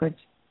they could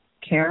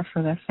care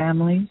for their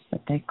families,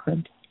 that they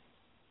could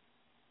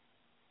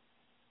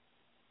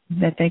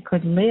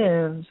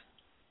live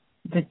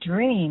the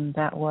dream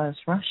that was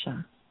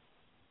Russia.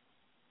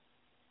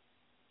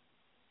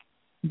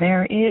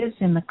 There is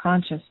in the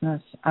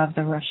consciousness of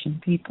the Russian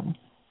people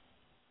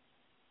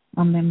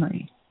a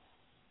memory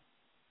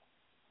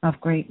of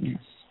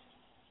greatness,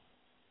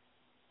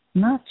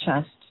 not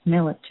just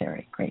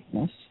military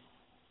greatness,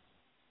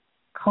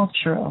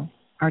 cultural,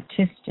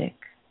 artistic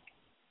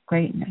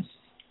greatness.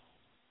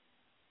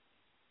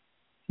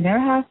 There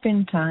have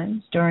been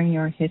times during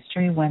your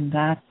history when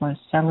that was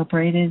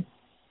celebrated,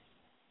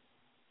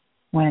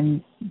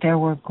 when there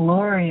were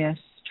glorious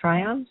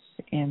triumphs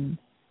in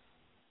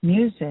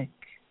music,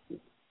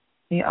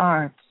 the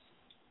arts,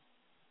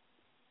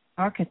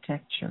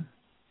 architecture,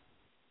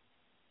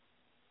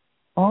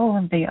 all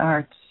of the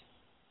arts.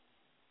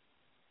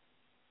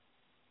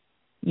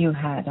 You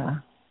had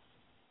a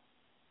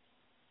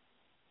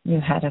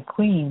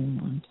queen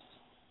once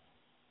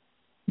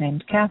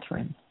named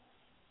Catherine.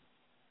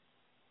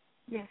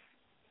 Yes.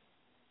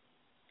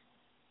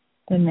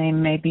 The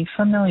name may be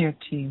familiar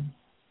to you.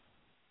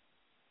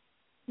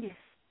 Yes.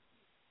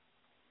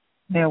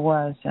 There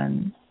was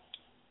an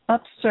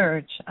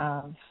upsurge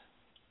of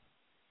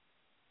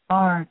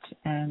art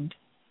and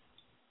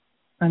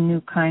a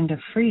new kind of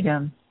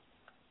freedom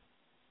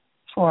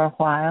for a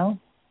while.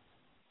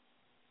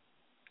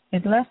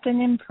 It left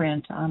an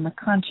imprint on the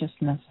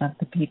consciousness of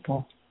the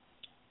people.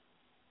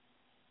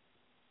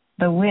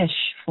 The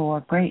wish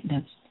for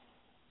greatness,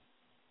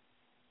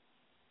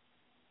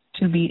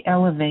 to be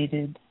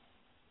elevated,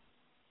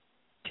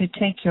 to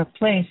take your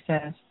place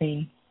as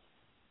the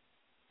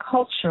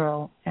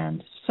cultural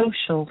and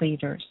social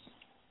leaders.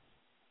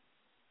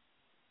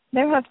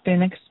 There have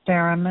been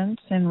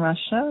experiments in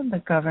Russia, the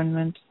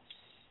government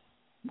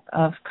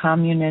of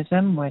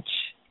communism, which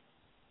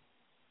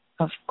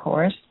of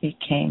course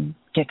became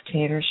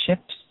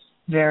dictatorships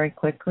very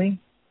quickly.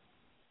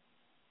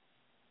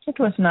 It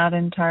was not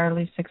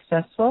entirely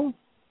successful,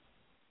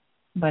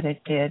 but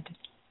it did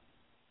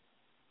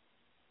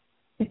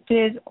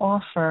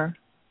offer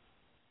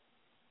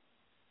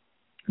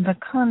the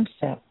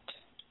concept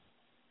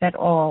that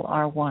all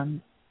are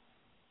one,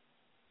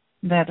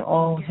 that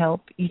all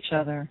help each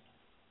other.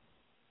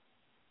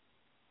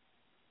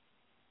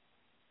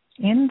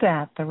 In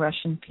that, the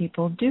Russian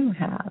people do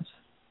have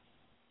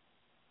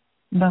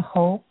the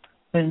hope,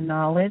 the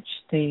knowledge,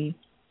 the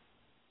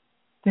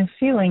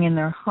feeling in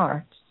their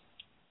hearts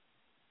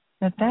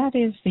that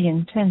is the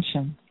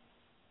intention.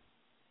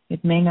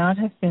 It may not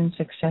have been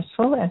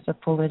successful as a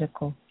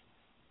political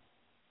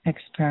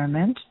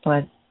experiment,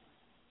 but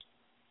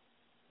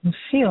the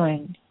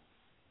feeling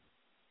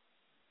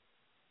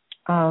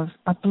of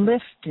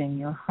uplifting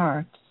your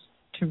hearts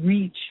to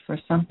reach for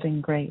something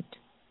great,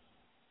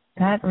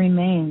 that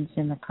remains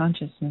in the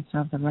consciousness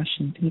of the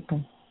Russian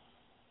people.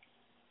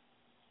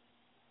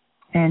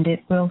 And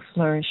it will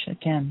flourish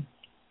again.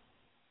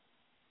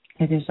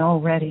 It is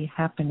already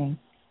happening.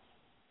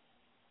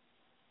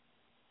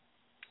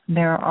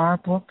 There are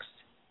books,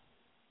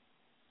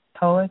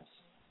 poets,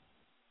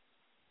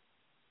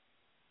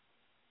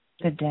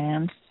 the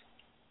dance,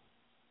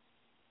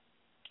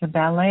 the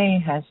ballet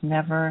has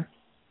never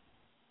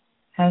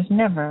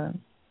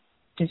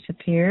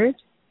disappeared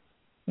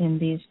in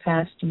these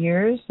past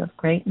years of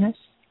greatness.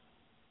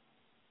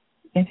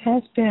 It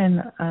has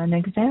been an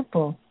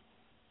example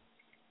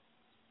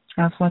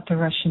of what the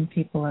Russian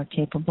people are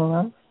capable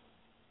of.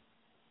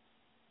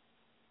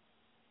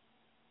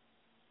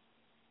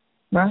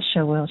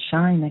 Russia will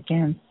shine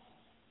again.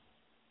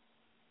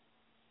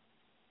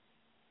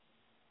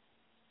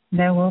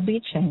 There will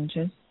be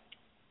changes.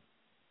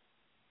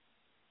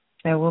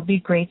 There will be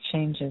great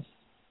changes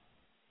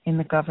in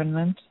the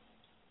government.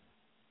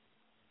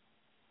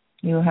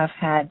 You have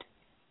had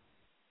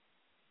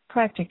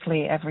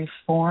practically every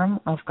form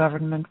of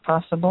government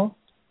possible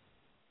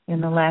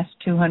in the last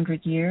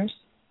 200 years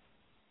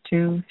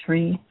 200,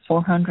 300,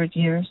 400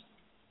 years.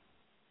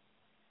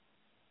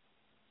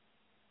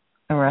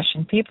 The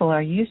Russian people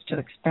are used to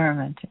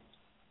experimenting.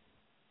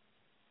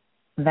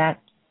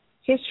 That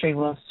history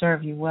will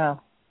serve you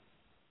well.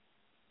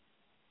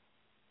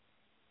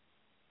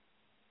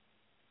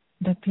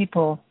 The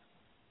people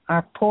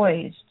are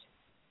poised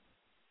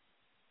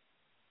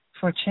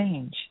for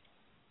change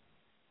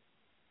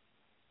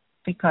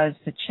because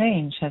the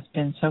change has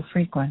been so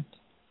frequent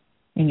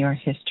in your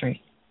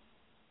history.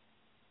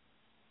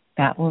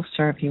 That will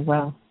serve you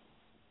well.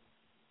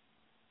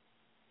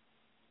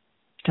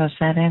 Does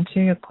that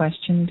answer your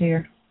question,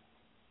 dear?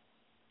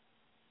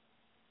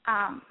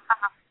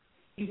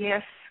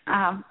 Yes,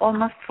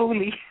 almost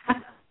fully.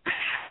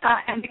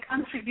 And the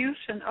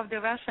contribution of the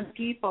Russian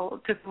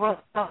people to the world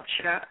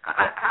culture,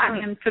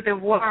 to the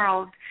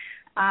world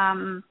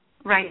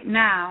right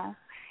now,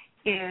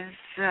 is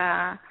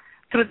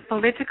through the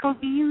political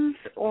means,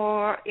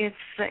 or it's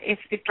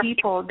the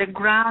people, the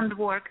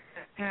groundwork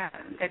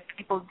that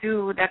people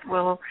do that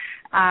will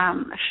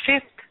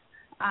shift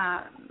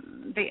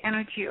the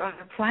energy of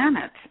the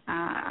planet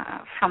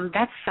from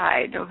that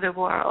side of the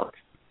world.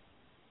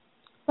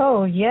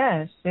 Oh,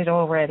 yes, it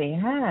already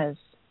has.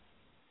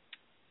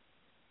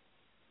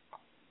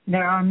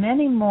 There are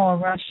many more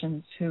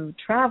Russians who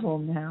travel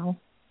now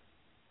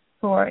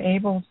who are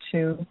able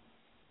to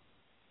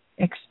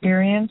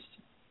experience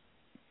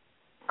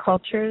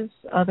cultures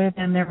other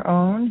than their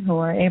own, who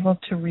are able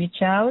to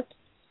reach out.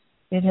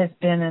 It has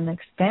been an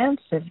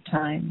expansive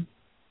time.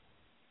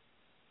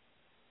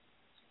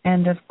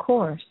 And of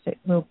course, it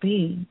will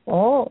be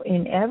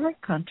in every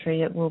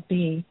country, it will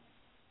be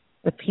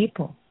the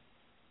people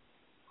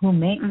who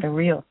make the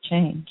real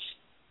change.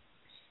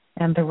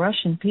 And the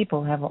Russian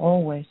people have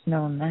always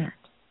known that.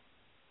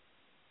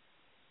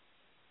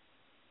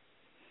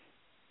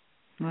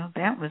 Well,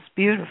 that was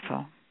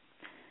beautiful.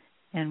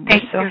 And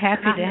we're so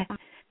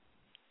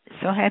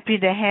happy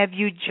to have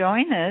you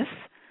join us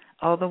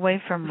all the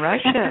way from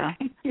Russia.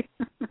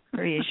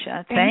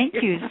 Risha, thank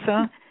you.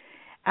 So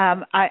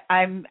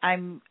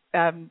I'm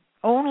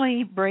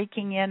only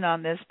breaking in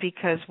on this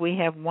because we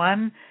have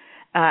one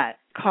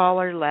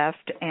caller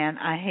left, and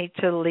I hate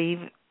to leave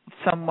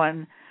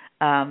someone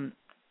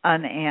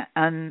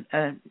unnoticed.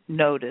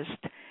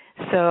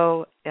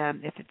 So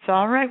if it's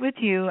all right with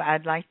you,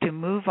 I'd like to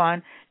move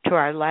on to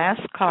our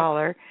last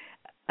caller.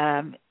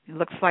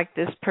 Looks like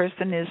this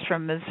person is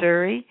from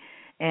Missouri,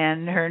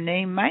 and her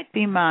name might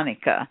be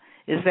Monica.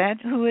 Is that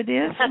who it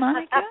is,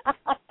 Monica?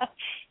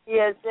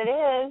 Yes, it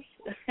is.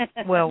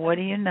 Well, what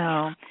do you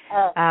know?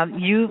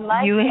 You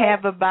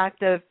have about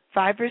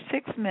 5 or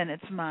 6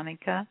 minutes,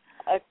 Monica.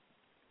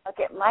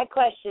 Okay, my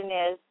question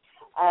is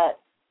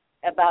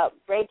about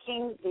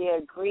breaking the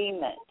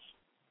agreement.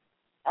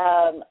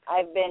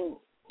 I've been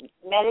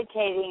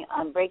meditating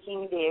on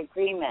breaking the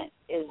agreement.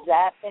 Is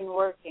that been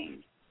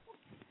working?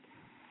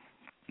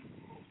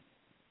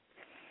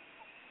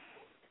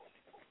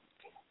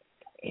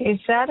 Is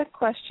that a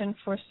question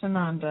for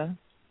Sananda?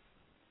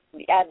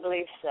 I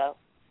believe so.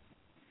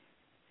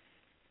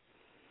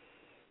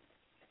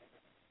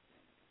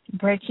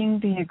 Breaking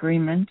the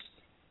agreement.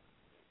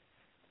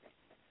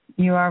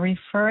 You are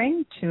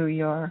referring to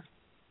your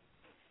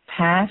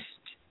past,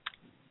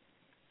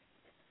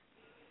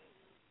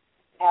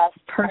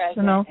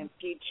 personal, present, and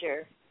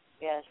future.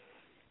 Yes.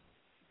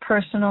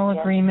 Personal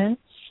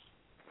agreements.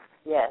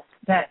 Yes.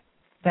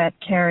 That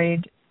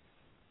carried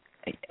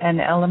an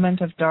element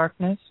of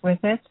darkness with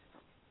it.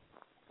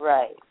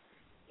 Right.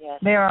 Yes.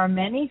 There are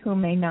many who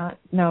may not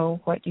know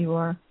what you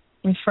are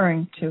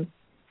referring to.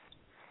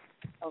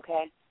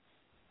 Okay.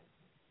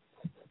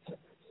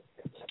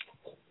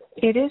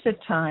 It is a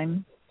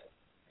time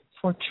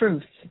for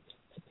truth.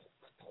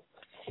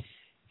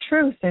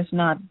 Truth is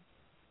not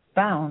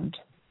bound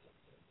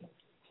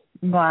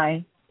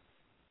by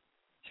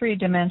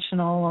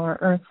three-dimensional or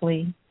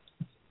earthly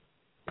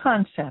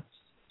concepts.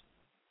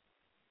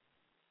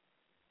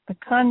 The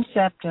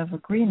concept of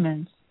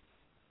agreements,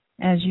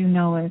 as you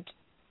know it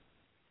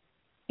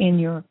in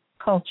your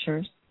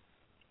cultures,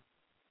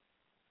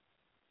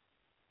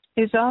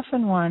 is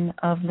often one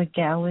of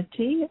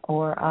legality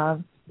or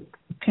of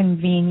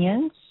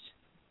convenience,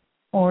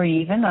 or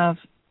even of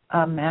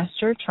a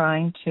master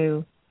trying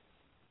to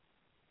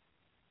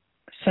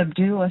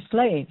subdue a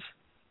slave.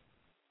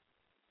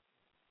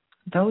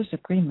 Those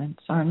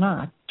agreements are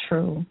not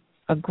true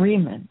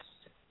agreements.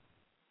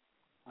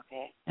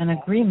 Okay. An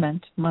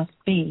agreement must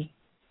be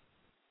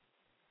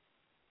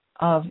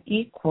of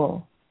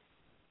equal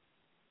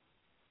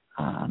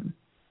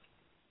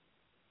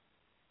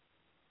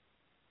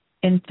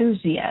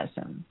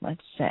enthusiasm,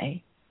 let's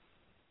say,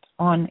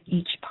 on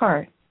each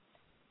part.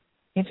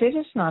 If it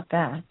is not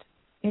that,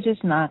 it is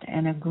not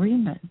an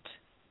agreement.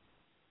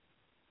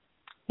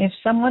 If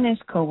someone is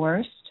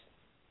coerced,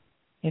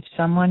 if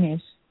someone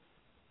is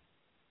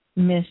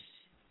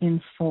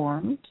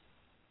misinformed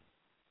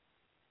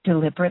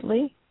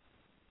deliberately,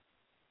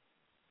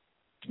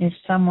 if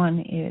someone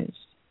is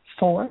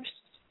forced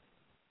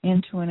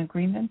into an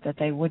agreement that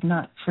they would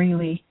not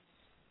freely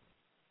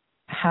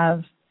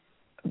have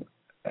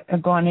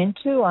gone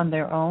into on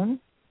their own,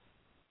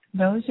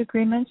 those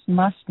agreements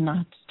must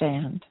not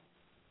stand.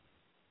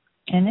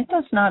 And it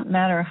does not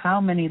matter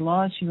how many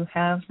laws you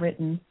have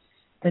written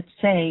that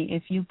say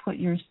if you put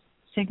your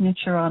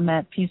signature on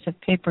that piece of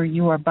paper,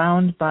 you are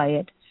bound by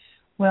it.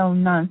 Well,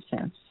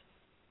 nonsense.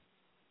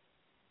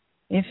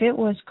 If it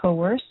was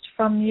coerced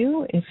from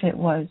you, if it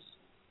was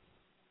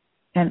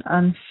an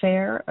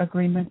unfair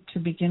agreement to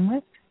begin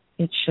with,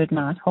 it should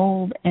not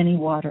hold any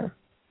water.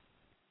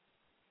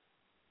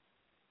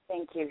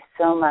 Thank you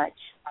so much.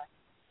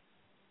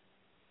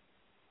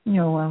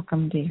 You're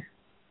welcome, dear.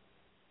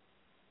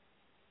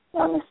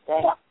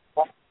 Namaste.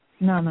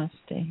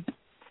 Namaste.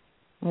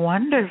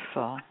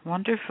 Wonderful,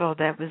 wonderful.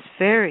 That was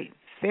very,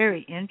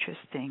 very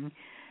interesting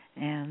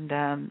and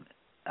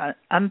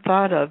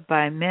unthought of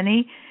by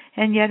many.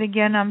 And yet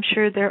again, I'm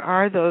sure there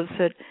are those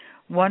that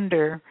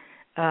wonder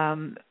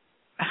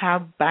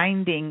how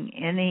binding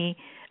any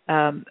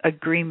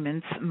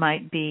agreements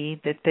might be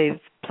that they've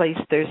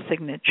placed their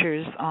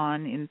signatures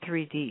on in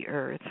 3D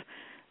Earth.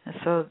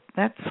 So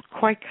that's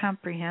quite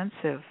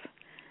comprehensive.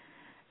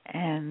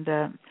 And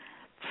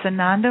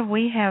Sananda,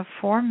 we have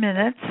 4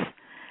 minutes.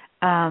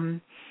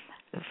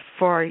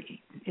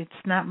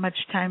 It's not much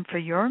time for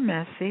your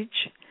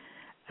message.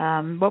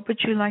 What would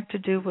you like to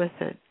do with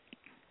it?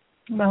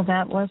 Well,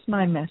 that was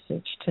my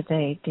message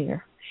today,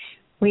 dear.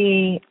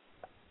 We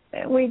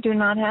do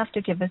not have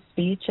to give a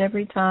speech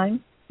every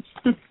time.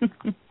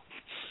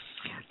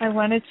 I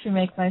wanted to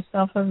make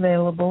myself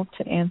available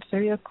to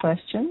answer your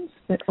questions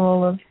with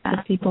all of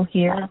the people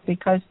here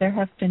because there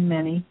have been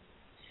many.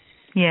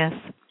 Yes.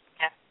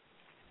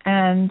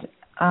 And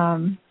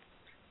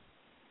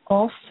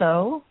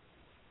also,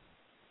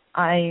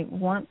 I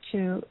want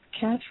to,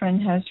 Catherine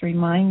has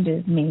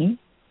reminded me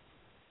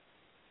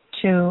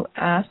to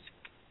ask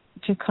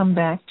to come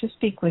back to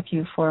speak with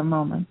you for a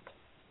moment.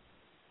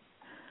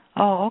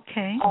 Oh,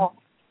 okay.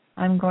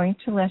 I'm going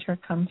to let her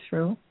come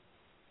through.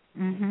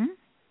 Mm-hmm.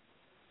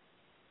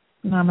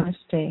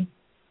 Namaste.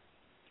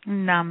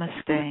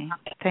 Namaste.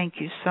 Thank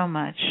you so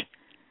much.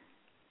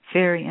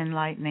 Very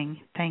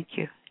enlightening. Thank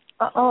you.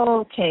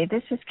 Okay,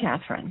 this is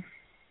Catherine.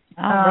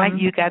 All right,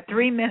 you got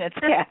 3 minutes,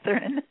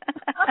 Catherine.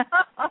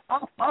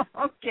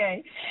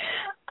 Okay.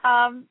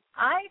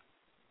 I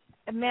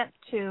meant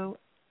to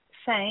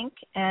thank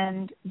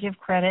and give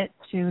credit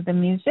to the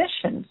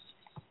musicians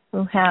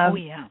who have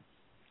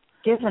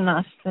given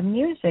us the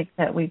music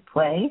that we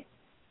play.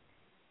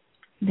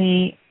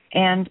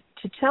 And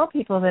to tell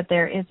people that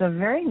there is a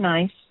very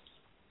nice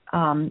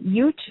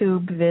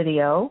YouTube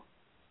video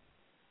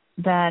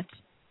that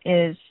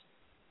is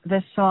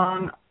the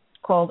song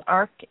called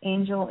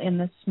Archangel in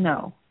the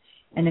Snow.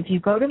 And if you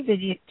go to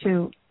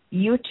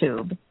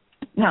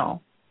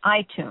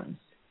iTunes,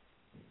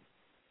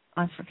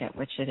 I forget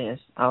which it is.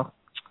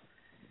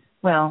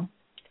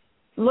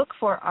 Look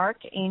for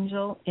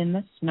Archangel in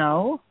the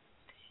Snow,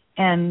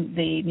 and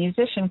the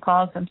musician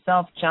calls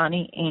himself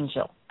Johnny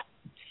Angel.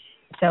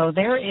 So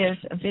there is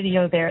a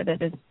video there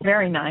that is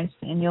very nice,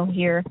 and you'll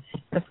hear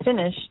the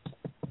finished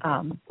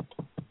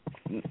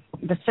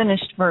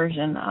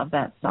version of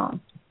that song.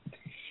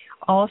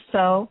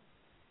 Also,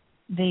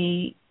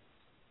 the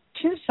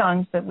 2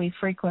 songs that we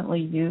frequently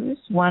use,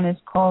 one is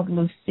called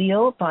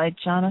Lucille by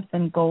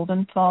Jonathan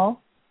Goldenthal,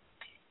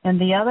 and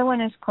the other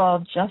one is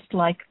called Just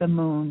Like the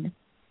Moon,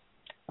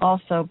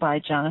 also by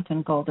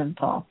Jonathan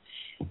Goldenthal.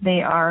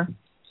 They are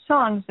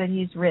songs that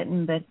he's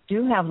written that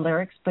do have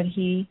lyrics, but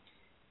he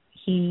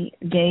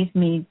gave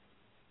me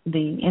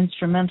the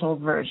instrumental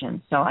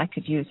version so I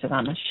could use it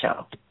on the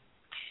show.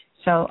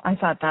 So I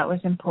thought that was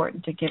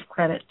important to give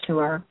credit to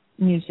our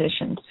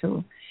musicians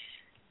who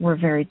were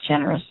very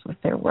generous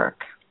with their work.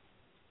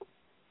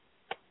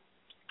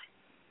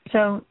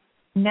 So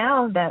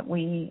now that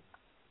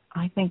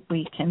I think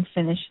we can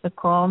finish the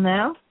call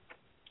now.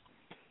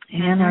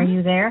 Anne, are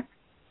you there?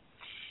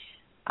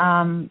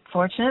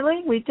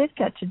 Fortunately, we did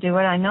get to do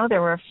it. I know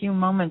there were a few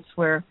moments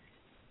where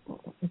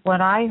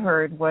what I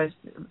heard was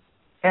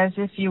as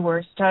if you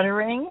were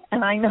stuttering,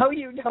 and I know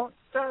you don't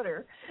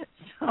stutter.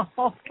 So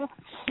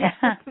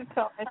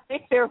I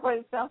think there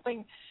was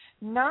something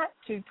not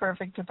too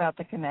perfect about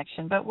the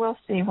connection, but we'll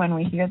see when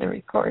we hear the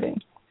recording.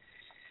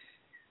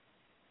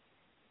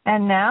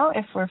 And now,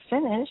 if we're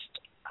finished,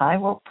 I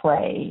will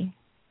play,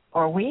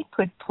 or we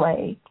could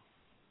play,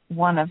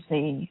 one of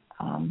the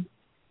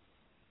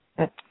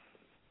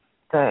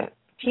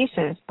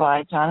pieces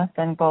by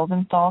Jonathan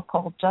Goldenthal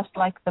called Just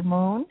Like the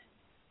Moon.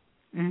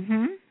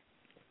 Mm-hmm.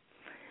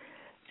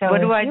 So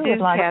what do I do,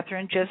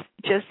 Catherine?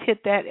 Just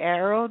hit that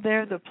arrow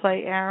there, the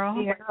play arrow?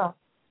 The arrow,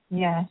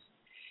 yes.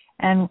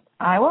 And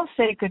I will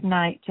say good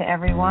night to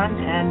everyone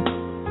and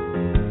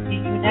see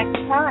you next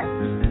time.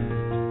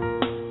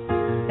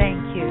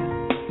 Thank you.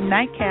 Good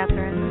night,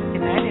 Catherine.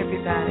 Good night,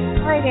 everybody.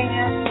 Good night,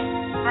 Anne.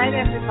 Good night,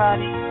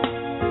 everybody.